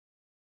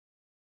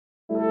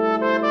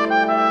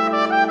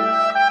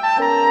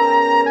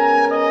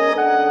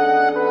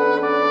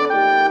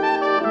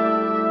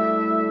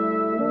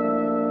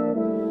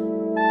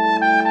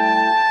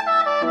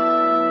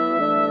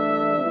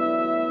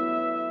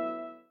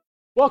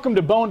Welcome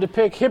to Bone to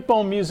Pick, Hip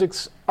Bone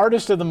Music's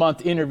Artist of the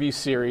Month interview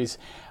series.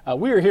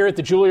 We are here at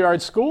the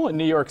Juilliard School in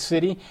New York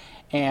City,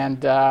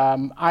 and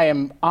I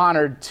am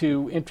honored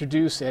to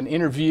introduce and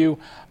interview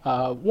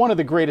one of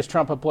the greatest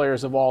trumpet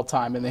players of all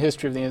time in the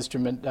history of the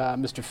instrument,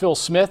 Mr. Phil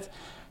Smith.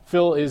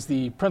 Phil is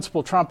the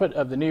principal trumpet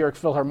of the New York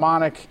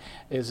Philharmonic,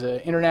 is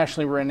an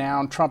internationally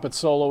renowned trumpet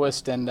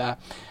soloist, and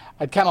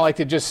I'd kind of like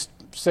to just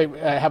say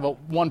I have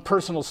one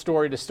personal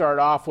story to start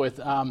off with.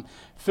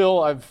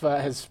 Phil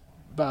has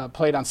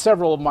played on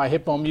several of my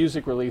Hip Bone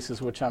Music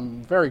releases, which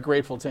I'm very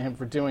grateful to him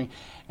for doing.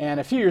 And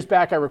a few years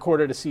back, I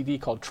recorded a CD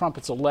called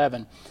Trumpets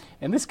 11.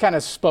 And this kind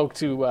of spoke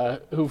to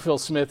who Phil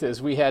Smith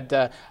is. We had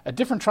a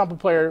different trumpet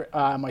player,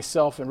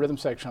 myself, and rhythm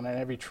section on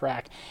every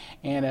track.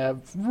 And a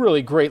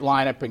really great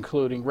lineup,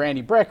 including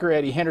Randy Brecker,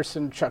 Eddie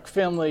Henderson, Chuck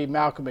Finley,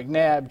 Malcolm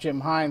McNabb,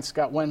 Jim Hines,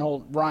 Scott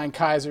Wendholt, Ryan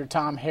Kaiser,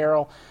 Tom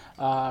Harrell,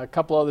 a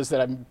couple others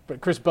that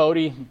Chris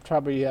Bodie,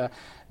 probably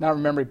not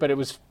remembering, but it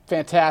was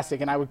fantastic.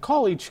 And I would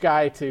call each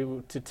guy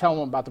to tell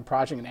them about the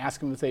project and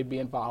ask them if they'd be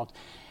involved.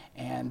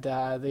 And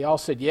they all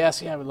said,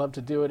 yes, yeah, I would love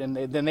to do it. And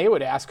then they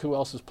would ask who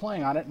else was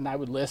playing on it, and I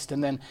would list.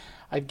 And then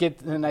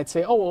I'd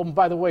say, oh, well,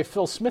 by the way,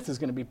 Phil Smith is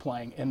going to be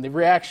playing. And the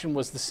reaction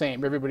was the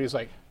same. Everybody was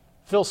like,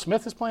 Phil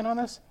Smith is playing on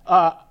this?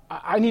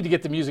 I need to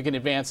get the music in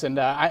advance, and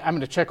I'm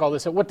going to check all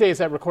this out. What day is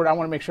that recorded? I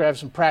want to make sure I have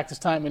some practice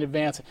time in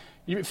advance.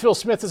 Phil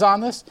Smith is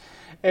on this?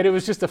 And it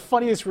was just the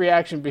funniest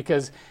reaction,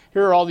 because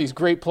here are all these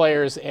great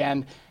players,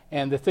 and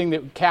the thing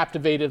that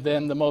captivated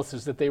them the most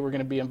is that they were going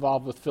to be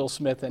involved with Phil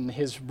Smith and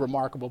his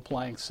remarkable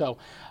playing. So,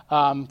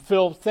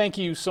 Phil, thank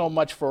you so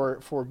much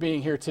for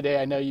being here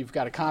today. I know you've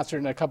got a concert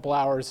in a couple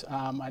hours.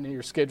 I know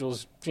your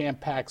schedule's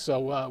jam-packed,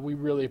 so we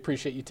really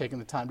appreciate you taking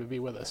the time to be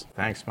with us.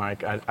 Thanks,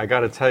 Mike. I got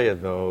to tell you,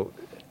 though,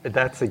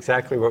 that's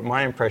exactly what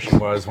my impression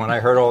was when I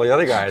heard all the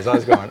other guys. I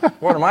was going,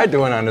 what am I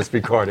doing on this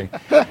recording?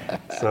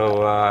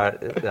 So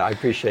I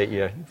appreciate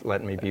you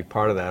letting me be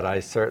part of that. I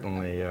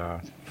certainly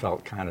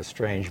felt kind of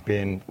strange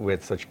being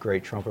with such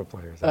great trumpet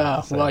players.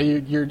 Well,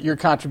 your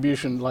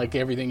contribution, like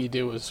everything you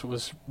do,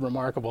 was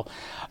remarkable.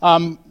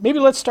 Maybe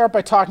let's start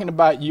by talking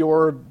about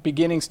your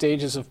beginning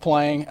stages of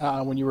playing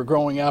when you were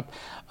growing up.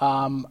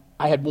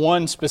 I had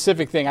one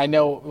specific thing. I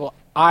know, well,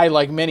 I,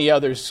 like many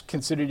others,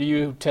 consider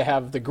you to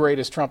have the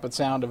greatest trumpet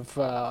sound of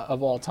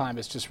all time.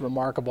 It's just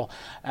remarkable.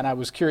 And I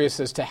was curious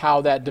as to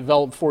how that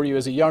developed for you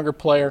as a younger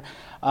player.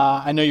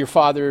 I know your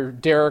father,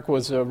 Derek,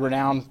 was a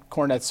renowned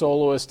cornet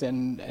soloist,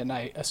 and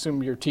I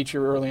assume your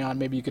teacher early on.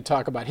 Maybe you could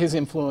talk about his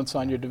influence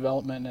on your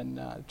development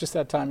and just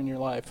that time in your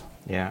life.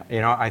 Yeah,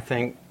 I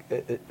think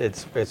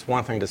it's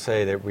one thing to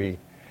say that we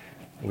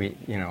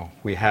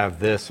have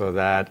this or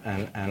that,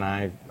 and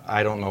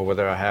I don't know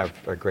whether I have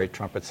a great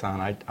trumpet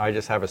sound. I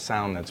just have a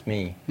sound that's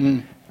me.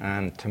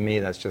 And to me,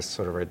 that's just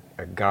sort of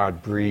a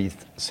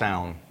God-breathed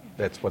sound.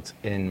 That's what's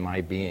in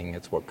my being.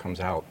 It's what comes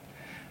out.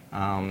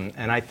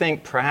 And I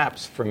think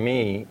perhaps for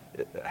me,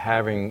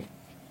 having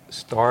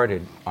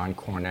started on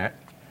cornet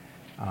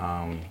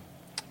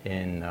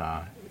in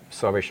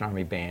Salvation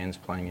Army bands,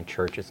 playing in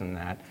churches and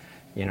that,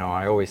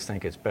 I always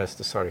think it's best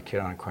to start a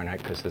kid on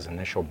cornet because his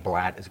initial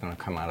blat is going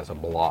to come out as a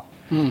blot.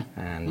 And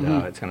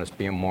it's going to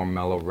be a more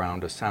mellow,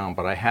 rounder sound.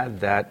 But I had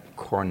that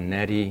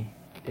cornetty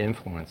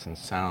influence and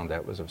sound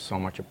that was so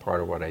much a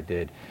part of what I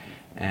did.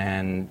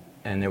 And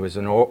there was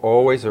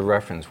always a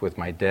reference with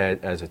my dad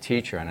as a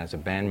teacher and as a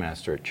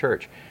bandmaster at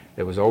church.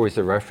 There was always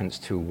a reference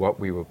to what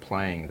we were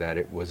playing, that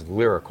it was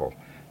lyrical.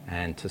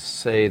 And to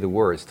say the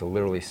words, to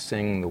literally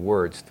sing the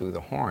words through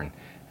the horn.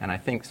 And I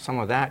think some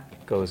of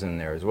that goes in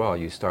there as well.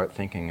 You start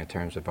thinking in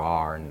terms of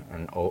R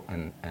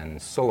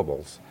and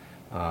syllables.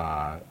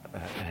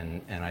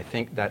 And I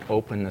think that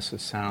openness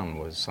of sound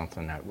was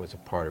something that was a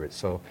part of it.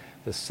 So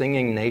the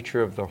singing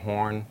nature of the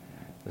horn,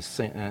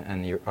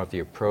 of the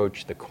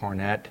approach, the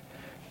cornet,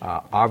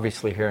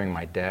 obviously hearing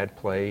my dad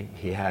play,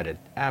 he had an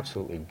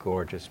absolutely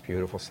gorgeous,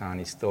 beautiful sound.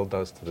 He still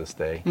does to this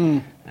day.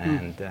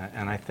 And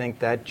I think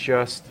that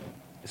just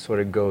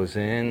sort of goes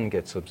in,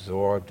 gets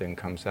absorbed, and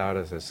comes out,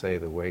 as I say,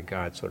 the way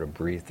God sort of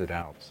breathed it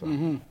out.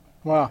 So.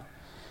 Wow,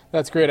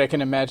 that's great. I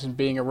can imagine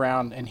being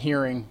around and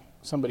hearing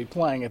somebody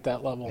playing at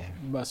that level.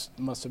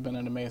 Must have been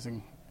an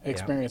amazing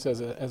experience as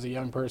a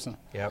young person.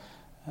 Yep.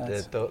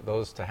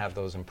 To have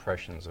those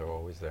impressions are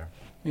always there.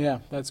 Yeah,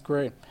 that's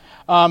great.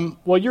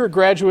 Well, you're a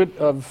graduate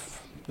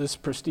of this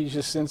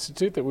prestigious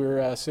institute that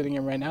we're sitting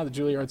in right now, the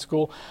Juilliard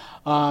School.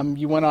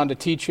 You went on to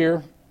teach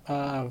here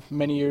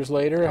many years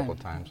later. A couple of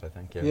times, I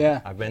think.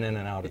 Yeah. I've been in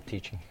and out of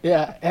teaching.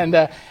 Yeah,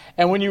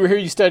 and when you were here,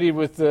 you studied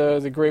with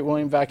the great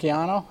William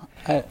Vacchiano.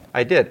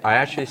 I did. I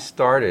actually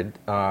started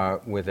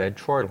with Ed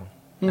Troidel,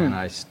 and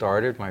I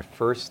started my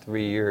first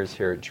 3 years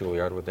here at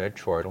Juilliard with Ed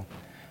Troidel,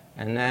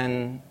 and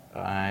then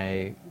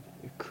I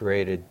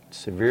created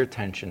severe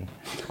tension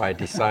by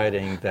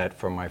deciding that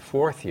for my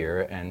fourth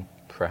year and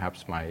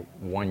perhaps my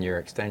 1 year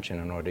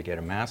extension in order to get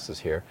a master's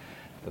here,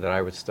 that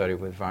I would study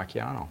with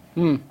Vacchiano,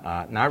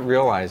 not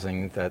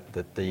realizing that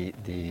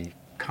the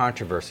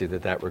controversy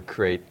that would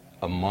create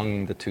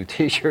among the two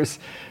teachers,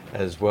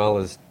 as well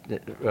as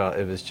it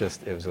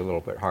was a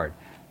little bit hard.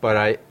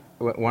 But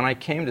when I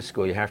came to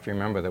school, you have to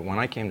remember that when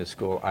I came to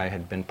school, I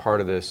had been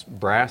part of this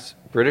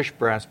British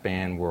brass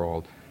band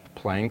world,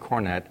 playing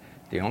cornet.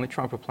 The only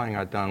trumpet playing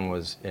I'd done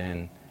was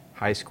in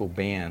high school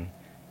band,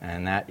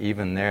 and that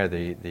even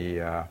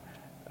there,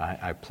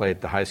 I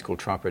played the high school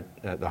trumpet,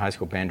 the high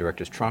school band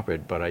director's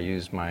trumpet, but I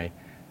used my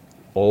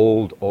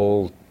old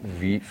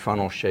V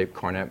funnel-shaped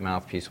cornet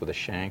mouthpiece with a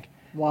shank.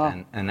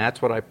 Wow. And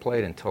that's what I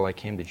played until I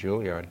came to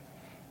Juilliard.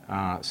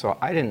 So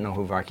I didn't know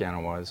who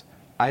Vacchiano was.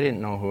 I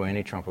didn't know who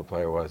any trumpet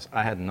player was.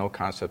 I had no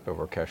concept of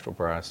orchestral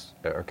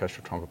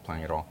trumpet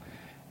playing at all.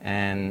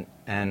 And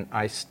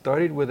I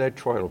studied with Ed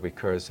Troidel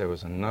because there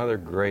was another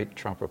great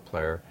trumpet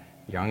player,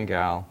 young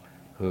gal,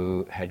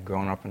 who had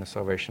grown up in the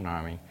Salvation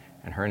Army,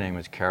 and her name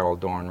was Carol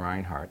Dorn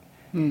Reinhardt.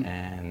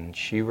 And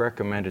she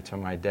recommended to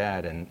my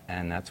dad,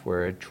 and that's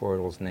where Ed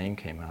Troidel's name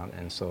came out,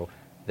 and so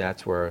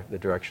that's where the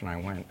direction I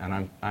went.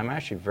 And I'm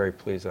actually very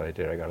pleased that I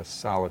did. I got a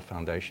solid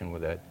foundation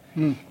with Ed.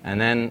 And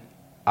then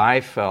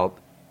I felt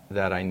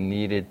that I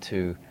needed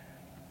to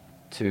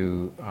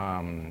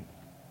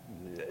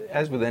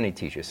as with any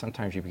teacher,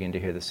 sometimes you begin to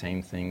hear the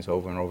same things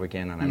over and over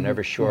again, and I'm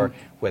never sure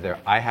whether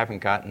I haven't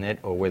gotten it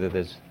or whether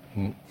there's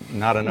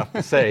not enough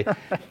to say,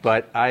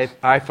 but I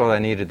felt I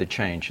needed the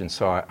change, and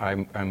so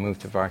I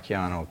moved to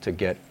Vacchiano to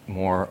get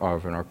more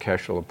of an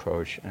orchestral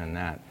approach and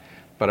that.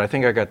 But I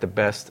think I got the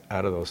best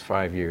out of those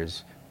 5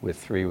 years, with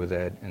 3 with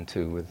Ed and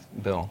 2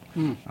 with Bill.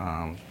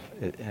 And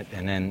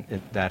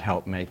then that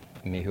helped make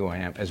me who I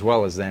am, as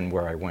well as then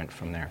where I went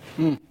from there.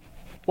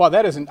 Well,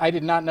 I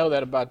did not know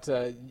that about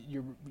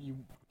you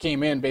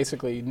came in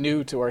basically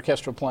new to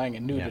orchestral playing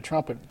and new to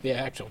trumpet, the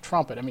actual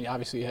trumpet. I mean,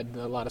 obviously you had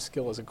a lot of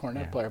skill as a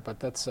cornet player, but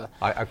that's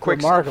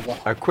remarkable.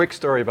 A quick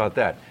story about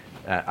that.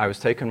 I was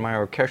taking my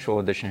orchestral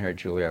audition here at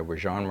Juilliard with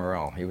Jean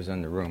Morel. He was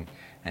in the room,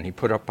 and he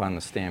put up on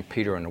the stand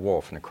Peter and the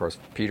Wolf. And of course,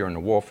 Peter and the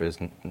Wolf is,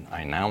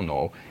 I now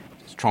know,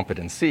 it's trumpet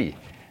in C.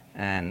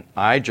 And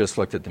I just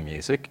looked at the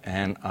music,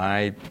 and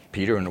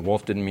Peter and the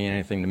Wolf didn't mean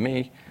anything to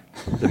me.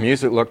 The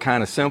music looked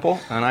kind of simple,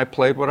 and I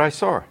played what I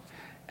saw.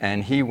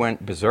 And he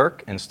went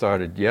berserk and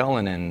started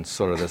yelling in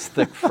sort of this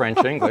thick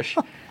French English.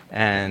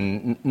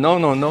 And no,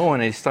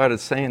 and he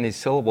started saying these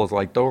syllables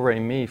like do, re,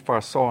 mi,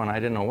 fa, sol, and I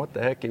didn't know what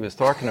the heck he was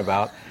talking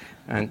about.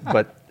 And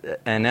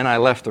then I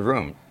left the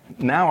room.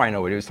 Now I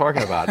know what he was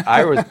talking about.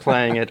 I was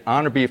playing it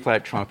on a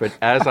B-flat trumpet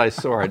as I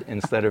saw it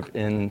instead of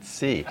in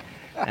C.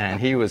 And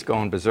he was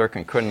going berserk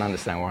and couldn't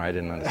understand why I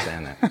didn't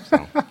understand that.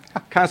 So,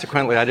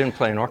 consequently, I didn't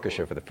play an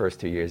orchestra for the first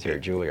 2 years here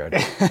at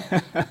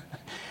Juilliard.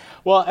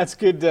 Well, that's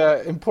good,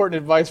 important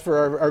advice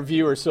for our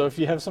viewers. So if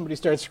you have somebody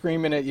start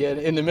screaming at you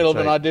in the middle of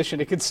an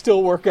audition, it could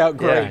still work out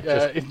great.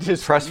 Yeah,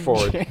 just press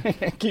forward.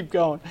 Keep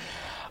going.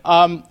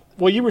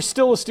 Well, you were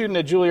still a student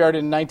at Juilliard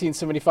in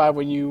 1975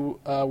 when you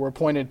were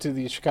appointed to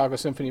the Chicago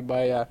Symphony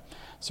by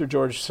Sir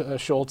George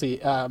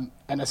Solti.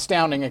 An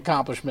astounding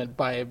accomplishment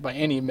by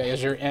any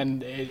measure,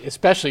 and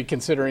especially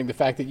considering the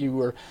fact that you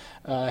were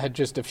had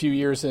just a few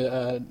years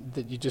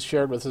that you just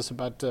shared with us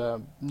about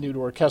new to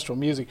orchestral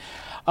music.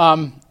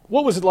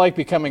 What was it like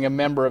becoming a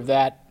member of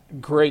that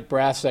great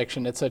brass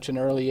section at such an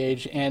early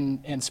age,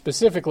 and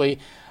specifically,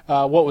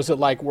 what was it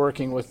like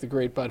working with the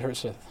great Bud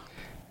Herseth?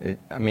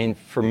 I mean,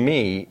 for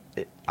me,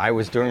 I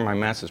was doing my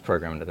master's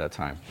program at that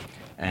time,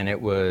 and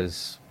it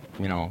was,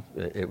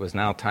 it was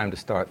now time to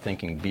start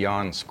thinking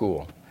beyond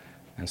school.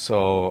 And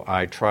so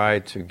I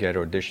tried to get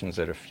auditions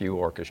at a few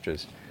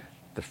orchestras.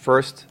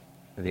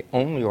 The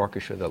only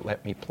orchestra that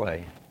let me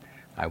play,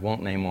 I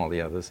won't name all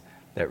the others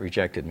that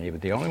rejected me,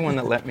 but the only one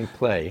that let me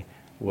play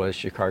was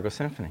Chicago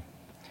Symphony.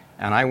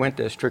 And I went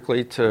there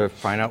strictly to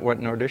find out what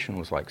an audition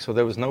was like. So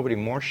there was nobody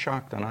more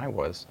shocked than I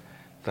was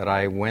that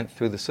I went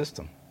through the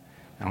system.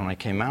 And when I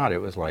came out, it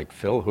was like,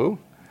 Phil, who?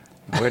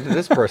 Where did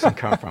this person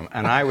come from?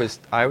 And I was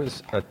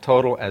a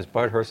total, as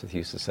Bud Herseth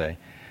used to say,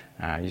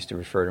 used to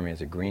refer to me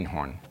as a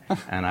greenhorn.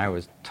 And I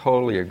was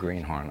totally a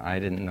greenhorn. I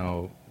didn't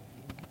know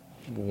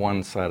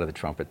one side of the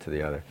trumpet to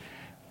the other.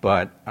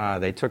 But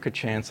they took a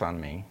chance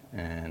on me.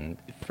 And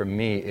for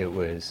me, it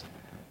was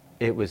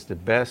the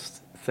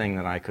best thing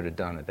that I could have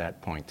done at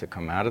that point, to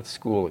come out of the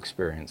school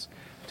experience,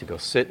 to go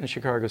sit in the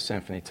Chicago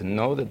Symphony, to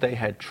know that they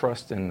had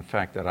trust in the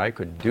fact that I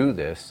could do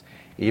this,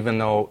 even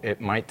though it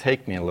might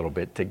take me a little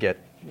bit to get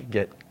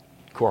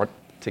caught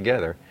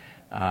together.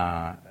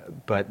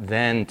 But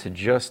then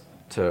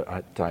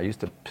I used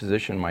to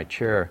position my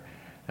chair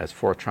as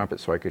fourth trumpet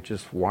so I could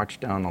just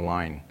watch down the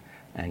line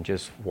and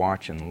just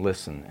watch and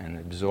listen and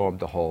absorb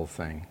the whole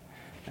thing.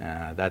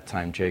 That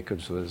time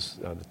Jacobs was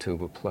the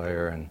tuba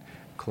player, and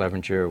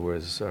Clevenger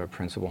was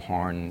principal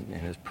horn in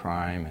his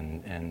prime,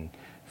 and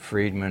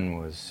Friedman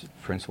was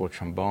principal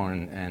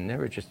trombone, and they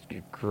were just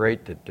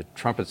great. The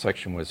trumpet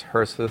section was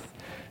Herseth,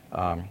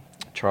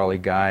 Charlie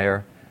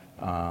Geyer,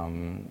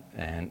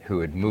 and who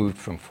had moved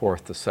from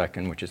fourth to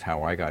second, which is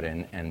how I got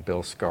in, and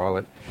Bill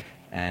Scarlett.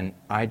 And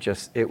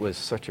it was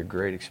such a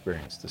great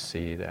experience to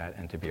see that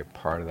and to be a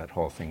part of that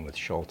whole thing with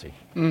Solti.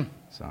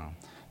 So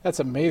that's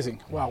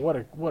amazing. Wow,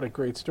 what a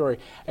great story.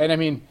 And I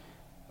mean,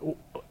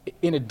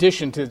 in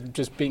addition to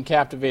just being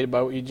captivated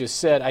by what you just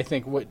said, I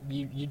think what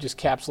you just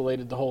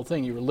capsulated the whole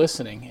thing. You were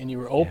listening and you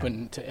were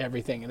open to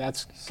everything, and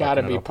that's got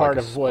to be part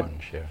of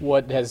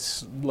what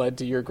has led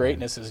to your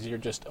greatness. Is you're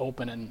just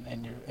open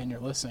and you're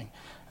listening.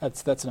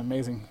 That's an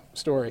amazing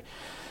story.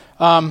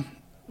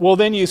 Well,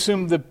 then you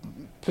assumed the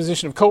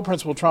position of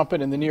co-principal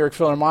trumpet in the New York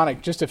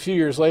Philharmonic just a few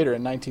years later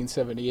in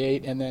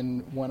 1978, and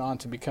then went on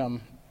to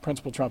become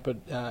principal trumpet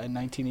in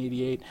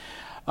 1988.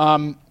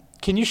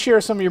 Can you share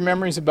some of your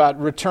memories about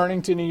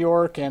returning to New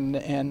York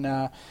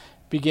and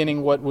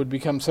beginning what would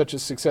become such a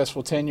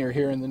successful tenure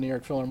here in the New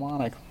York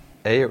Philharmonic?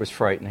 It was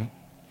frightening.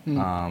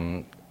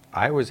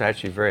 I was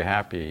actually very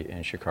happy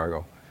in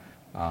Chicago.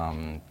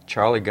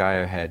 Charlie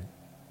Geyer had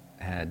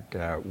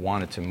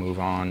wanted to move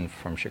on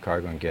from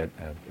Chicago and get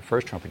a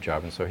first trumpet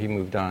job, and so he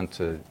moved on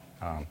to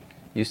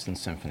Houston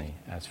Symphony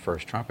as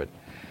first trumpet.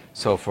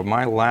 So for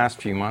my last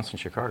few months in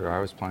Chicago, I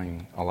was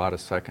playing a lot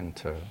of second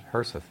to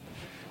Herseth,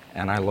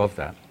 and I loved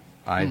that.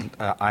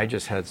 I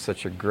just had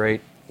such a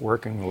great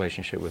working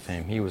relationship with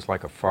him. He was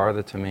like a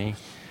father to me.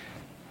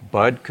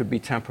 Bud could be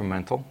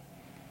temperamental,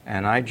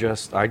 and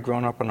I'd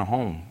grown up in a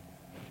home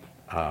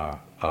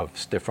of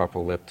stiff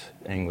upper-lipped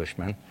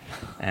Englishmen,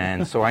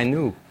 and so I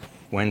knew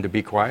when to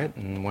be quiet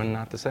and when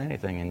not to say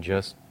anything and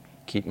just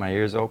keep my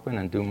ears open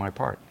and do my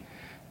part.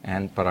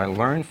 But I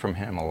learned from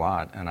him a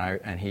lot,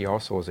 and he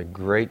also was a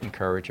great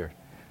encourager.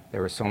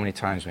 There were so many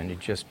times when he'd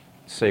just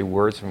say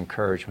words of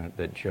encouragement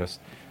that just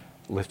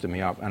lifted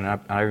me up. And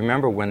I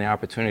remember when the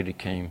opportunity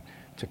came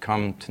to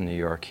come to New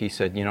York, he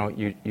said, you know,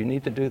 you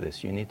need to do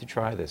this. You need to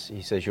try this.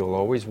 He says, you'll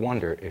always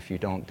wonder if you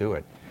don't do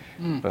it.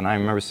 But I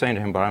remember saying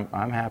to him, but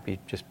I'm happy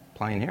just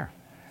playing here.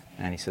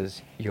 And he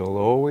says, you'll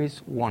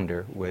always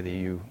wonder whether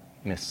you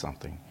missed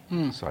something.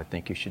 So I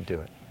think you should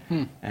do it.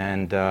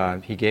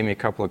 And he gave me a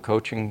couple of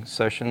coaching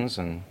sessions,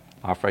 and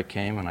off I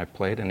came and I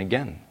played. And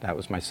again, that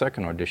was my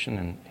second audition,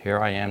 and here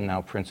I am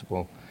now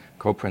co-principal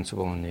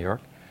in New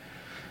York.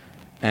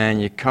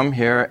 And you come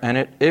here,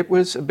 and it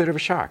was a bit of a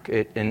shock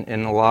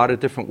in a lot of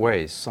different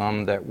ways,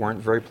 some that weren't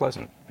very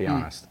pleasant, to be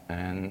honest.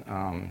 And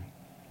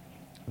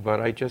but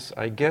I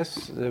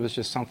guess there was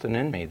just something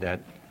in me that,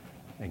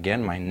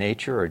 again, my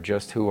nature or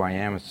just who I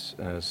am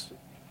as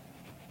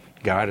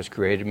God has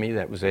created me,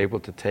 that was able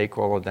to take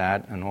all of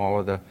that and all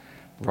of the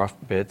rough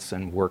bits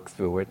and work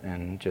through it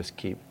and just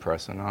keep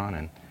pressing on.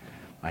 And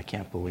I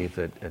can't believe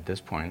that at this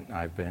point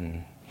I've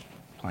been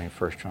playing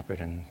first trumpet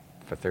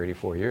for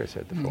 34 years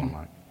at the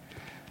Philharmonic.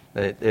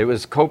 It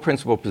was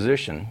co-principal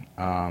position,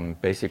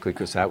 basically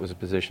because that was a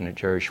position that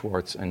Jerry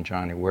Schwartz and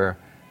Johnny Ware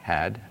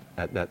had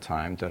at that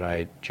time.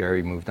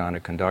 Jerry moved on to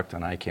conduct,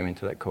 and I came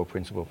into that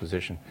co-principal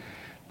position.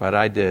 But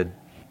I did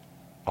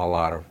a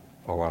lot of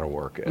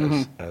work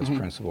as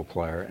principal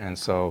player, and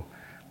so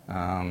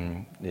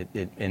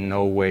it in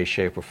no way,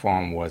 shape, or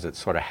form was it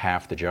sort of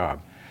half the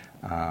job.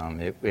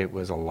 It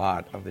was a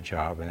lot of the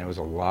job, and there was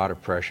a lot of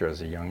pressure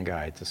as a young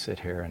guy to sit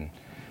here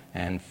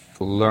and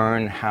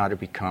learn how to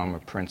become a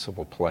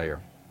principal player.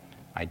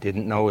 I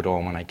didn't know it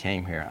all when I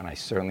came here, and I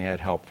certainly had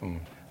help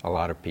from a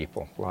lot of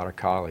people, a lot of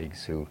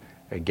colleagues who,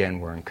 again,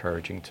 were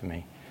encouraging to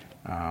me.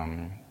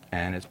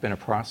 And it's been a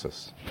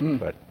process,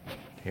 but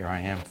here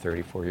I am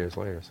 34 years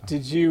later. So.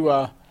 Did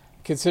you,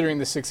 considering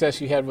the success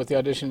you had with the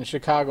audition in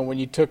Chicago, when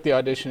you took the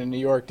audition in New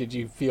York, did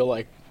you feel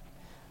like,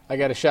 I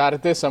got a shot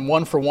at this, I'm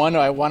 1 for 1,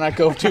 why not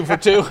go 2 for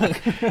 2?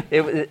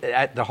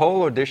 The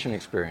whole audition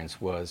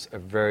experience was a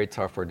very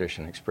tough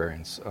audition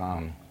experience.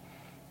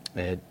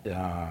 It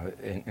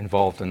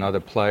involved another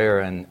player,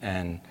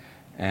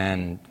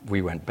 and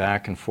we went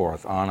back and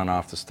forth, on and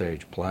off the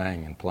stage,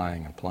 playing and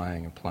playing and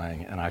playing and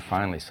playing, and I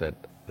finally said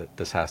that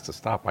this has to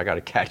stop. I got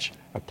to catch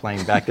a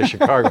plane back to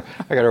Chicago.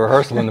 I got a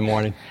rehearsal in the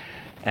morning.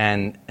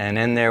 And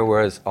then there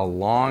was a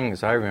long,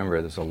 as I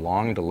remember, there's a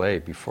long delay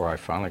before I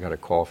finally got a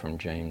call from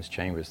James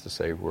Chambers to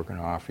say, we're going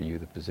to offer you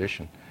the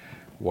position.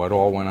 What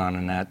all went on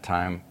in that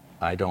time,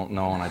 I don't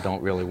know, and I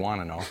don't really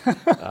want to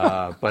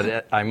know.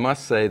 But I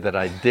must say that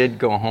I did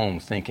go home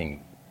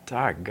thinking,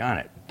 doggone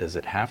it, does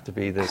it have to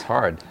be this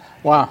hard?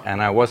 Wow.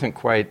 And I wasn't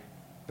quite,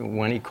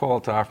 when he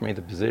called to offer me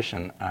the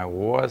position, I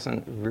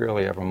wasn't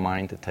really of a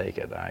mind to take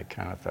it. I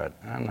kind of thought,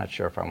 I'm not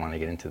sure if I want to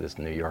get into this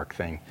New York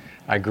thing.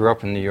 I grew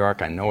up in New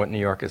York. I know what New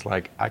York is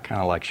like. I kind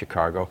of like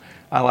Chicago.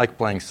 I like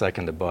playing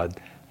second to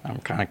Bud. I'm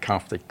kind of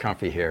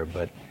comfy here.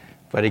 But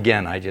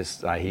again, I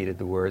heeded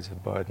the words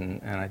of Bud,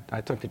 and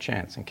I took the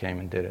chance and came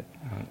and did it.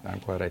 I'm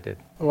glad I did.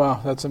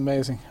 Wow, that's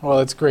amazing. Well,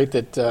 it's great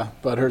that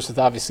Bud Herseth,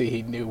 obviously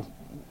he knew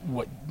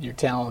what your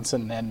talents,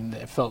 and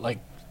it felt like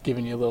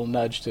giving you a little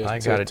nudge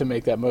to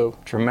make that move.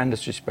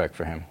 Tremendous respect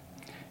for him.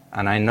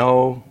 And I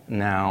know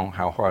now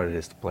how hard it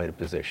is to play the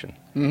position.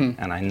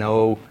 And I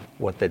know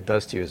what that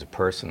does to you as a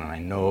person, and I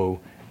know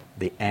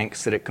the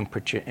angst that it can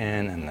put you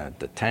in, and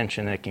the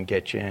tension it can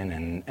get you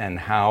in, and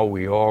how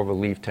we all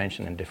relieve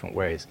tension in different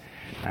ways.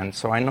 And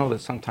so I know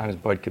that sometimes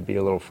Bud could be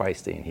a little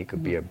feisty, and he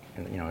could be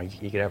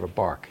he could have a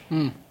bark.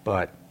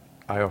 But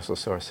I also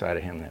saw a side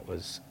of him that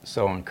was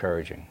so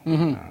encouraging.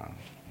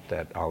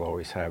 That I'll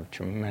always have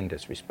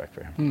tremendous respect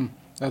for him.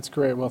 That's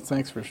great. Well,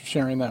 thanks for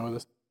sharing that with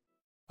us.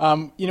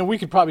 We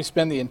could probably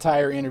spend the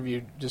entire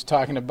interview just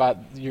talking about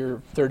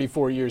your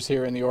 34 years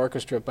here in the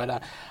orchestra,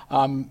 but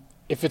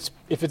if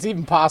it's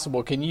even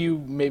possible, can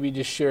you maybe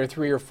just share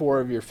 3 or 4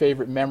 of your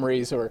favorite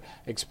memories or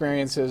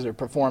experiences or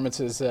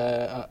performances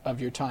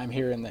of your time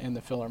here in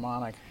the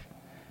Philharmonic?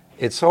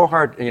 It's so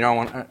hard,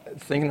 when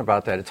thinking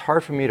about that, it's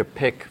hard for me to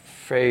pick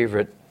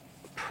favorite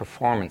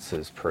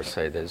performances per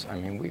se.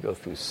 We go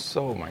through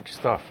so much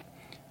stuff,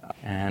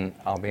 and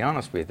I'll be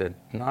honest with you that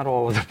not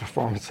all of the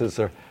performances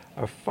are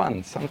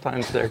fun.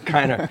 Sometimes they're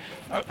kind of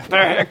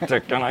they're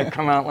hectic, and I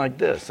come out like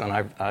this. And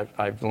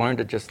I've learned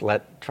to just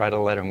try to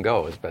let them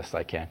go as best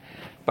I can.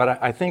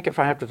 But I think if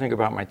I have to think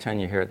about my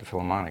tenure here at the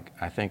Philharmonic,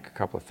 I think a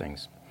couple of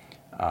things.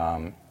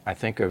 I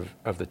think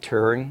of the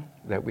touring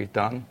that we've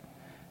done.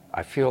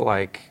 I feel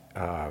like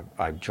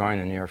I've joined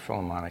the New York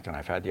Philharmonic, and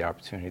I've had the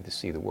opportunity to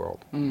see the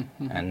world,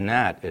 and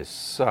that is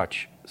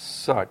such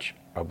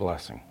a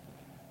blessing.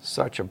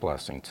 Such a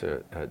blessing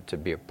to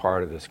be a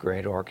part of this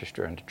great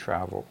orchestra and to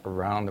travel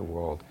around the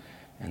world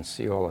and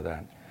see all of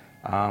that.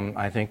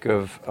 I think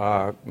of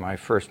my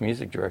first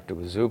music director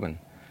was Zubin,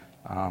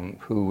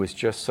 who was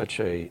just such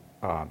a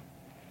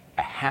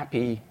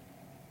happy,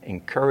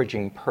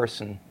 encouraging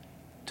person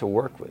to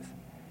work with.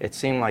 It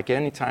seemed like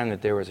any time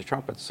that there was a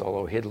trumpet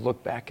solo, he'd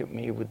look back at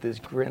me with this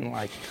grin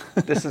like,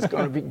 this is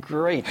going to be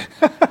great.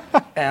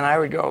 And I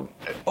would go,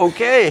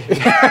 okay,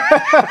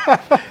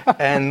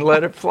 and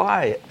let it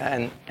fly.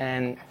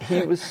 And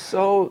he was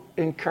so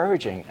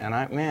encouraging. And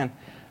that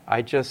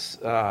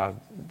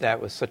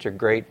was such a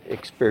great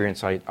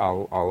experience.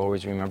 I'll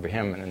always remember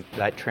him. And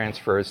that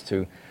transfers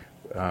to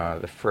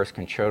the first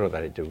concerto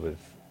that I did with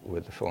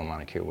the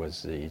Philharmonic here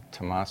was the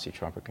Tomasi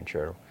Trumpet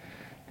Concerto.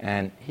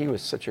 And he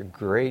was such a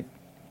great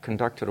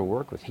conductor to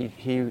work with.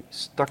 He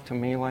stuck to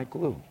me like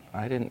glue.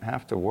 I didn't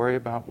have to worry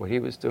about what he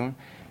was doing.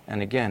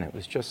 And again, it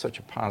was just such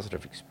a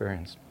positive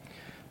experience.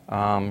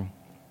 And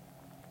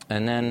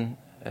then,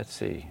 let's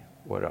see,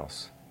 what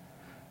else?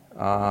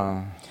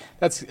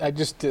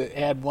 Just to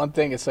add one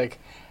thing, it's like,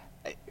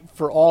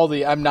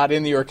 I'm not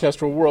in the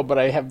orchestral world, but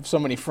I have so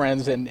many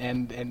friends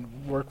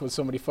and work with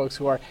so many folks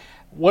who are.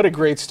 What a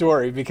great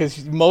story,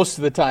 because most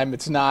of the time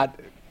it's not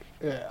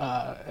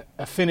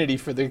affinity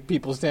for the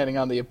people standing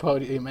on the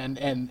podium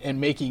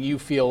and making you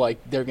feel like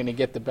they're going to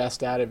get the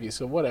best out of you.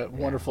 So what a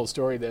wonderful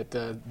story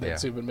that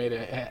Zubin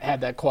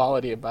had that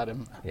quality about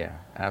him. Yeah,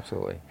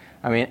 absolutely.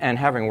 And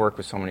having worked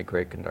with so many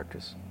great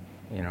conductors,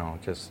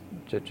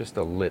 just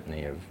a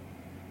litany of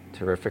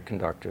terrific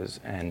conductors,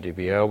 and to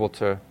be able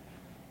to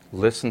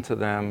listen to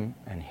them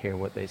and hear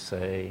what they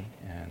say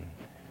and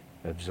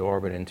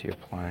absorb it into your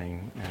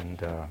playing,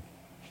 and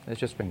it's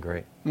just been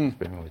great. It's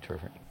been really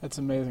terrific. That's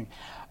amazing.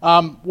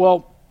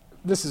 Well,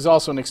 this is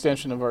also an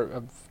extension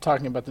of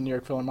talking about the New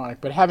York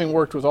Philharmonic, but having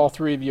worked with all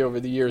 3 of you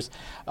over the years,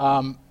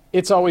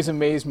 it's always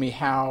amazed me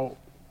how,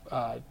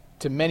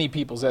 to many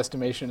people's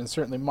estimation, and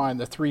certainly mine,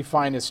 the 3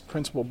 finest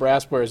principal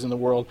brass players in the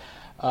world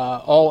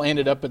all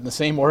ended up in the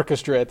same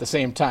orchestra at the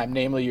same time,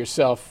 namely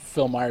yourself,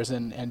 Phil Myers,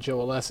 and Joe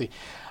Alessi.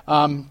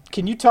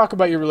 Can you talk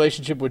about your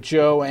relationship with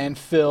Joe and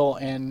Phil,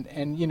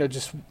 and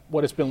just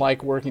what it's been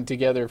like working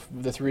together,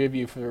 the 3 of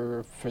you,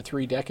 for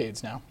 3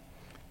 decades now?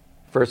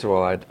 First of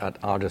all,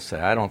 I'll just say,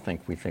 I don't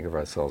think we think of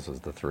ourselves as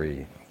the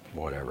 3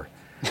 whatever.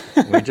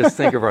 We just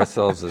think of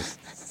ourselves as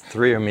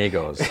 3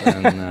 amigos,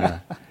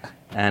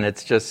 and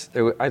it's just,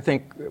 I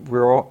think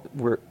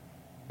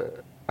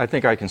I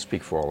think I can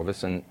speak for all of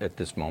us at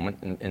this moment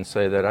and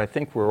say that I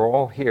think we're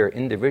all here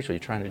individually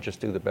trying to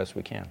just do the best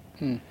we can.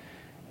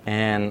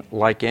 And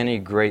like any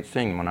great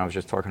thing, when I was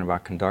just talking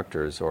about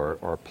conductors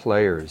or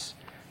players,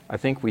 I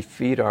think we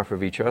feed off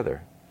of each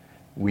other.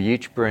 We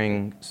each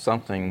bring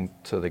something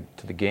to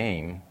the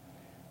game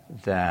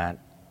that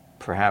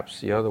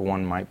perhaps the other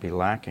one might be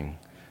lacking.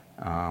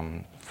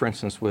 For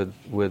instance,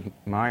 with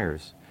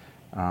Myers,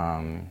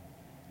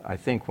 I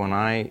think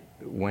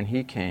when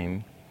he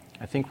came,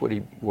 I think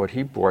what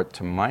he brought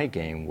to my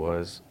game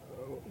was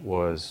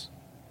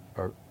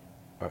a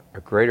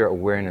greater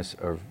awareness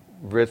of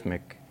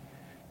rhythmic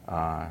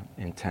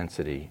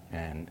intensity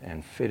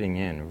and fitting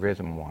in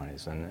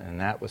rhythm-wise, and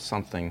that was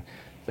something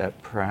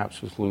that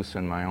perhaps was loose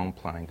in my own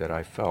playing, that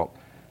I felt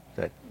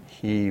that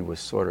he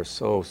was sort of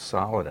so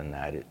solid in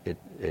that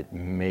it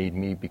made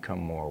me become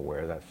more aware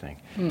of that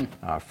thing.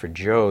 For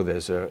Joe,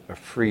 there's a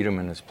freedom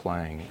in his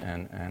playing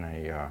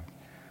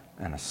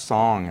and a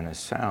song in his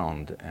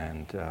sound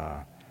and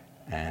a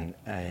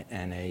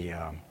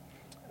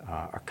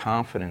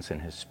confidence in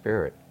his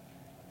spirit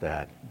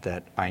that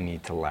I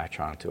need to latch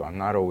onto. I'm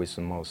not always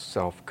the most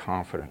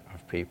self-confident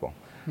of people,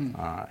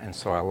 and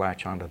so I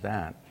latch onto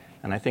that.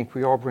 And I think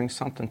we all bring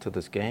something to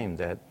this game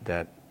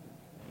that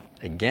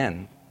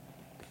again,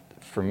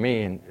 for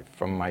me and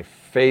from my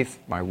faith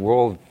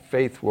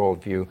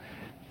worldview,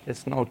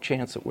 it's no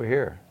chance that we're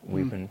here.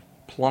 We've been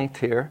plunked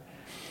here.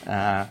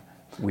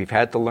 We've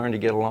had to learn to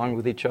get along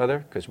with each other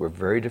because we're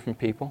very different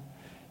people,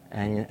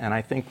 and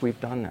I think we've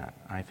done that.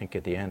 I think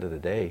at the end of the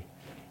day,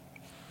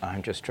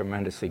 I'm just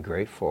tremendously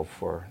grateful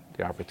for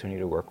the opportunity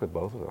to work with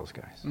both of those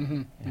guys.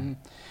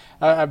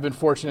 I've been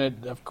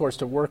fortunate, of course,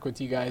 to work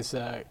with you guys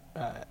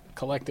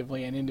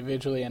collectively and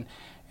individually,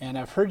 and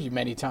I've heard you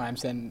many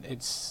times, and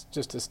it's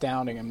just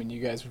astounding. I mean,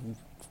 you guys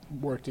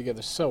work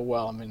together so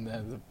well. I mean,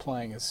 the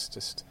playing is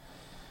just,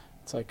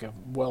 it's like a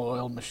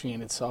well-oiled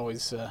machine. It's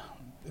always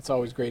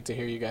great to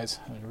hear you guys.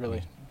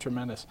 Really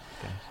tremendous.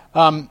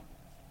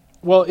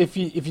 Well, if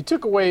you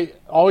took away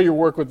all your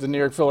work with the New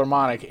York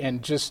Philharmonic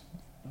and just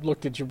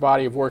looked at your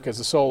body of work as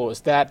a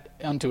soloist, that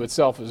unto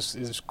itself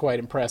is quite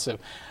impressive.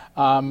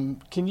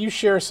 Can you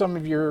share some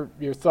of your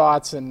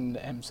thoughts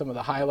and some of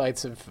the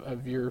highlights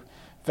of your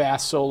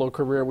vast solo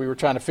career? We were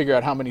trying to figure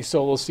out how many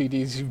solo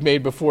CDs you've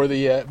made before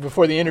the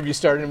interview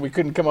started, and we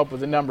couldn't come up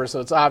with a number, so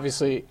it's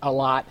obviously a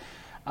lot.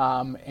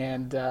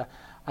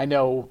 I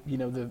know,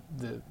 the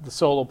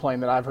solo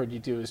playing that I've heard you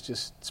do is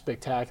just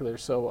spectacular.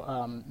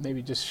 So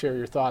maybe just share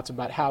your thoughts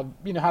about how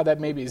that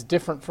maybe is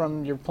different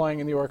from your playing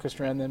in the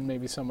orchestra, and then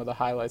maybe some of the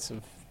highlights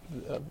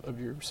of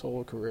your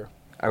solo career.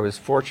 I was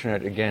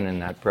fortunate, again, in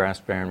that brass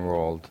band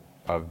world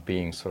of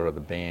being sort of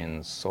the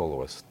band's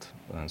soloist.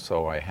 And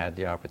so I had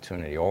the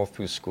opportunity all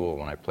through school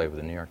when I played with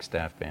the New York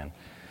Staff Band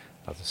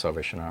of the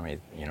Salvation Army.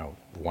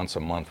 Once a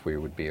month we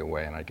would be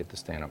away and I'd get to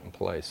stand up and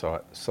play.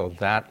 So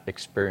that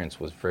experience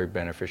was very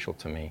beneficial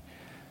to me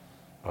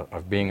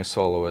of being a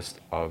soloist,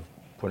 of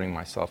putting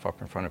myself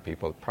up in front of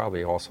people. It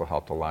probably also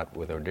helped a lot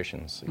with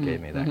auditions. It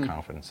gave me that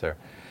confidence there.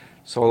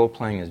 Solo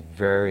playing is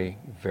very,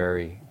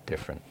 very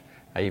different.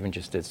 I even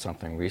just did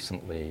something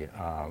recently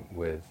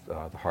with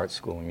the Hart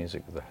School of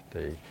Music,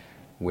 the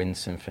Wind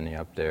Symphony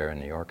up there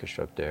and the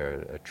orchestra up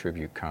there, a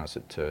tribute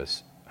concert to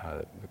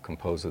the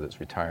composer that's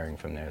retiring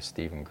from there,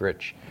 Stephen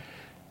Gritch.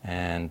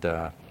 And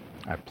I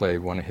played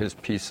one of his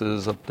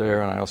pieces up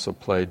there, and I also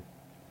played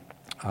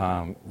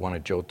one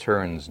of Joe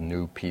Turin's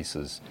new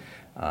pieces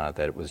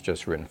that was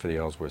just written for the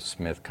Ellsworth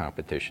Smith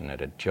competition that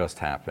had just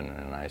happened,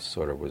 and I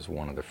sort of was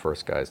one of the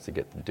first guys to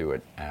get to do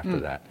it after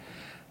that.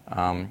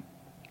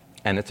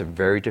 And it's a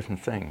very different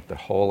thing. The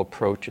whole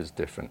approach is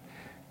different.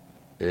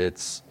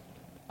 It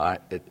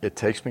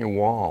takes me a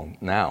while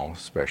now,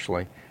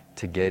 especially,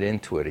 to get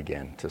into it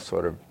again, to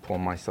sort of pull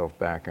myself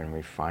back and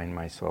refine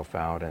myself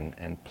out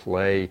and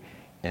play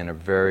in I'm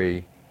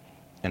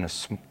going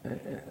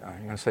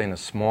to say in a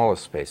smaller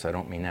space. I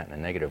don't mean that in a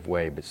negative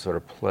way, but sort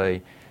of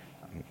play.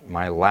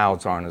 My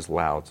louds aren't as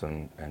louds,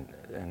 and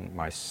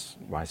my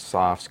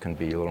softs can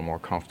be a little more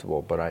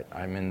comfortable. But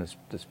I'm in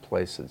this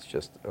place that's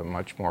just a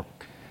much more.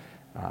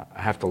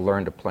 I have to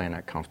learn to play in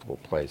that comfortable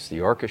place.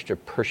 The orchestra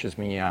pushes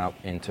me out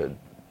into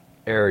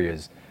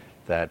areas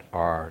that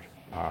are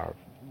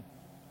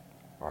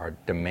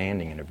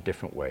demanding in a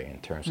different way in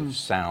terms of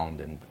sound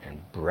and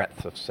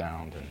breadth of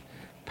sound and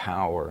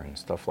power and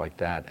stuff like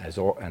that,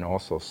 and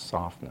also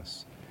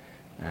softness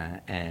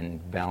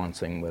and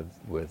balancing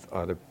with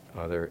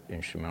other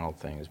instrumental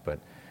things. But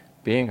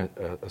being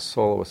a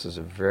soloist is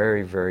a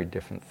very, very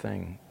different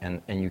thing,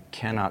 and you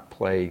cannot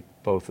play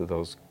both of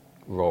those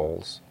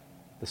roles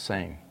the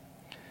same.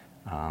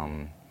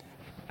 And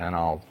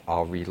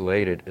I'll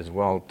relate it as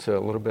well to a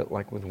little bit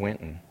like with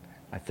Wynton.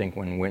 I think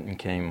when Wynton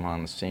came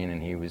on the scene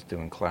and he was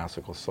doing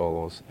classical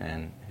solos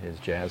and his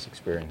jazz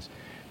experience,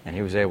 and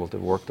he was able to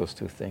work those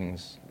two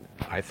things,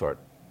 I thought,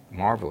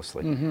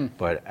 marvelously.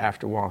 But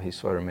after a while, he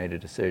sort of made a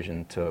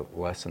decision to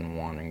lessen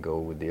one and go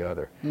with the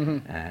other.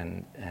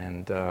 And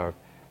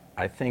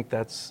I think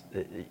that's,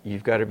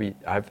 you've got to be,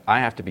 I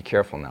have to be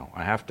careful now.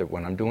 I have to,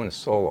 when I'm doing a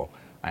solo,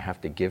 I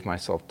have to give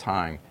myself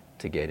time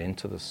to get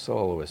into the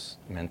soloist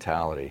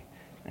mentality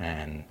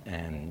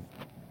and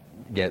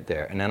get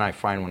there. And then I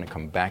find when I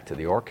come back to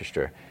the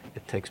orchestra,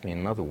 it takes me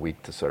another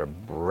week to sort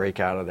of break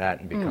out of that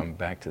and become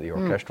back to the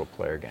orchestral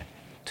player again.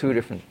 Two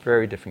different,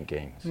 very different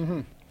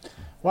games.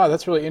 Wow,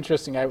 that's really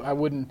interesting.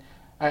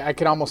 I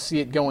could almost see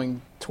it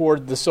going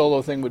toward the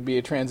solo thing would be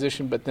a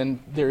transition, but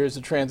then there is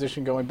a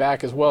transition going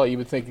back as well. You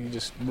would think you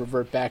just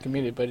revert back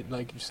immediately, but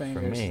like you're saying,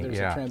 there's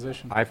a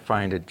transition. I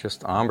find it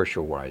just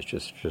embouchure-wise,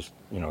 just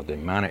the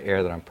amount of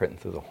air that I'm putting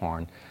through the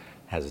horn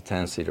has a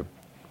tendency to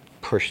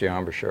push the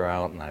embouchure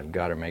out, and I've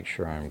got to make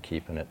sure I'm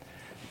keeping it,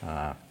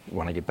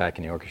 when I get back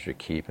in the orchestra,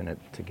 keeping it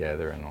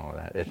together and all of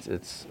that.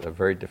 It's a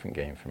very different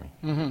game for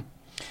me.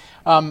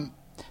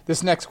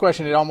 This next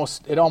question, it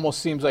almost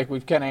seems like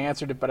we've kind of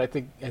answered it, but I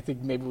think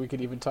maybe we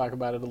could even talk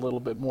about it a little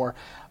bit more.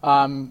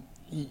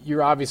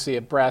 You're obviously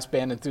a brass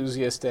band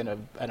enthusiast and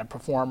a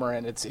performer,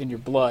 and it's in your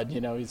blood.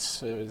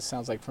 It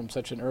sounds like from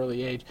such an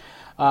early age.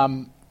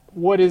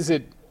 What is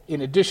it,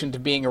 in addition to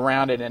being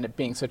around it and it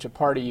being such a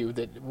part of you,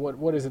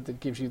 what is it that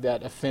gives you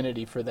that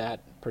affinity for that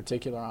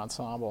particular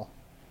ensemble?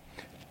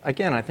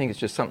 Again, I think it's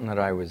just something that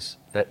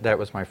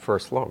was my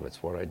first love.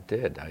 It's what I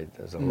did.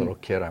 As a little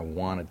kid, I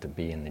wanted to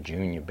be in the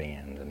junior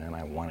band, and then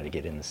I wanted to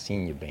get in the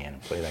senior band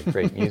and play that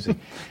great music.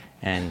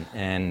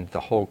 And the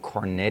whole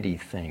cornetti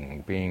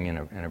thing, being in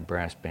a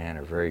brass band,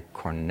 a very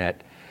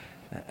cornet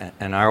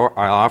And I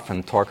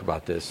often talk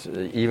about this,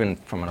 even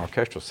from an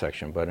orchestral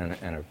section, but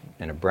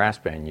in a brass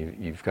band,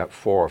 you've got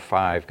 4 or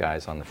 5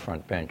 guys on the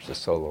front bench, the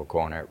solo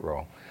cornet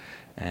roll.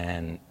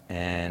 And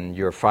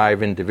you're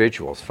 5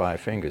 individuals, 5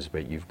 fingers,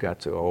 but you've got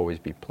to always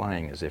be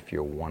playing as if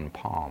you're one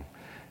palm.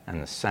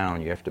 And the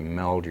sound, you have to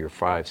meld your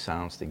 5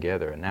 sounds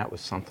together, and that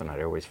was something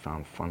I'd always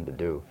found fun to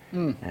do.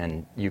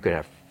 And you could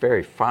have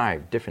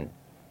 5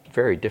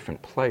 very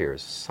different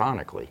players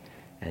sonically,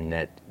 and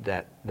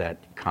that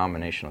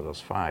combination of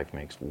those 5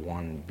 makes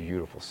one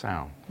beautiful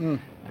sound.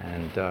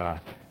 And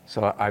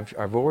so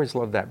I've always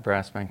loved that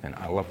brass band thing.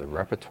 I love the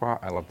repertoire.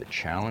 I love the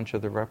challenge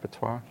of the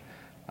repertoire.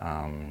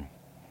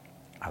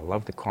 I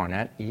love the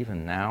cornet.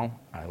 Even now,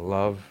 I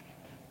love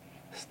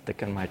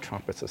sticking my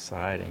trumpets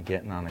aside and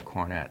getting on the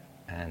cornet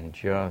and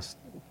just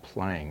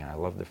playing. I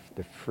love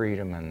the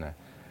freedom and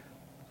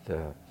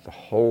the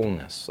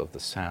wholeness of the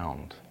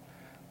sound.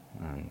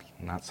 And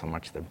not so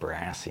much the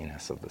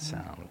brassiness of the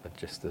sound, but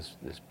just this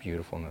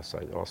beautifulness.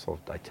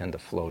 I tend to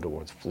flow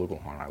towards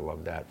flugelhorn. I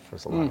love that for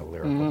a lot of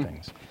lyrical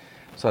things.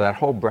 So that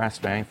whole brass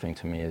band thing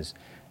to me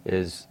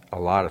is a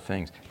lot of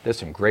things. There's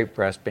some great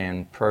brass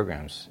band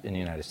programs in the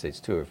United States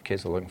too. If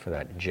kids are looking for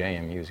that,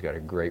 JMU's got a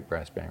great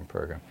brass band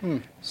program.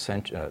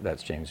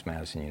 That's James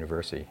Madison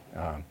University.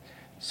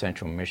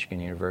 Central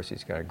Michigan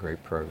University's got a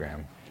great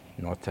program.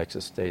 North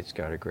Texas State's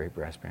got a great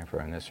brass band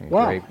program. There's some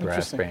great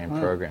brass band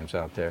programs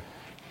out there.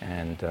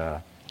 And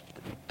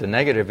the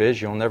negative is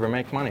you'll never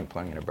make money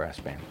playing in a brass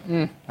band.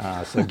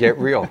 So get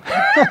real.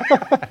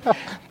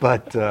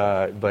 But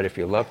if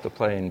you love to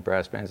play in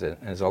brass bands,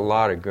 there's a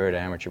lot of good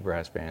amateur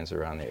brass bands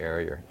around the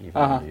area,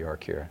 even in New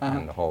York here.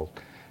 And the whole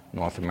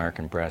North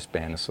American Brass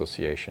Band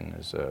Association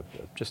is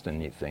just a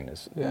neat thing.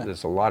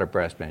 There's a lot of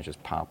brass bands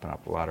just popping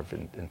up, a lot of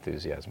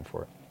enthusiasm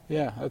for it.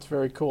 Yeah, that's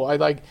very cool.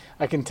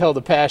 I can tell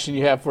the passion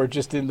you have for it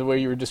just in the way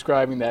you were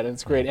describing that, and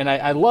it's great. And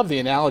I love the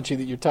analogy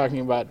that you're talking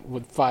about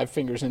with 5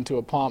 fingers into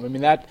a palm. I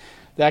mean, that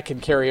can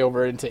carry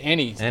over into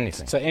anything.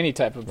 To any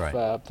type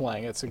of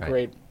playing. It's a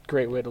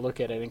great way to look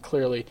at it. And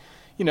clearly,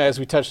 as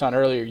we touched on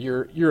earlier,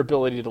 your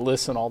ability to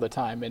listen all the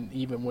time, and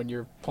even when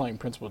you're playing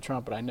principal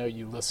trumpet, I know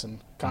you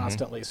listen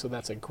constantly. So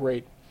that's a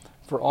great,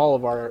 for all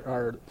of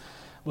our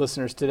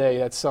listeners today,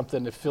 that's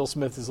something. If Phil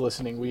Smith is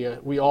listening,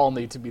 we all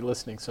need to be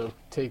listening. So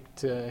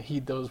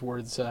heed those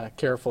words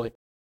carefully.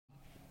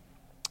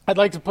 I'd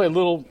like to play a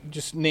little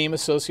just name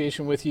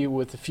association with you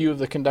with a few of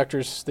the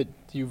conductors that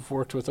you've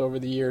worked with over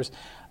the years.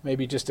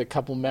 Maybe just a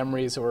couple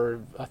memories or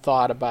a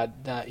thought about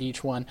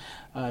each one.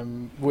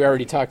 We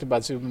already talked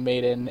about Zubin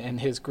Mehta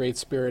and his great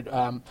spirit.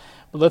 But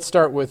let's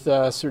start with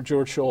Sir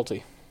George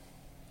Solti.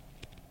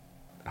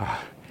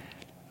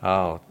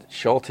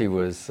 Solti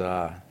was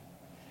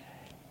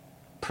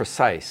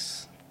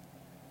precise.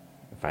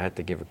 If I had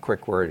to give a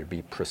quick word, it'd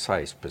be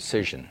precise,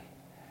 precision.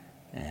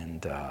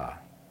 And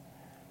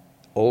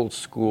old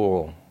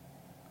school,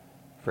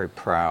 very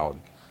proud.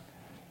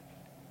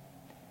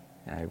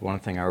 One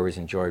thing I always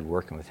enjoyed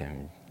working with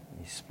him,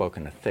 he spoke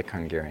in a thick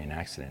Hungarian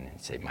accent and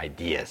he'd say, "My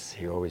dias."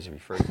 He always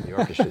referred to the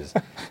orchestra as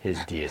his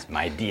dias,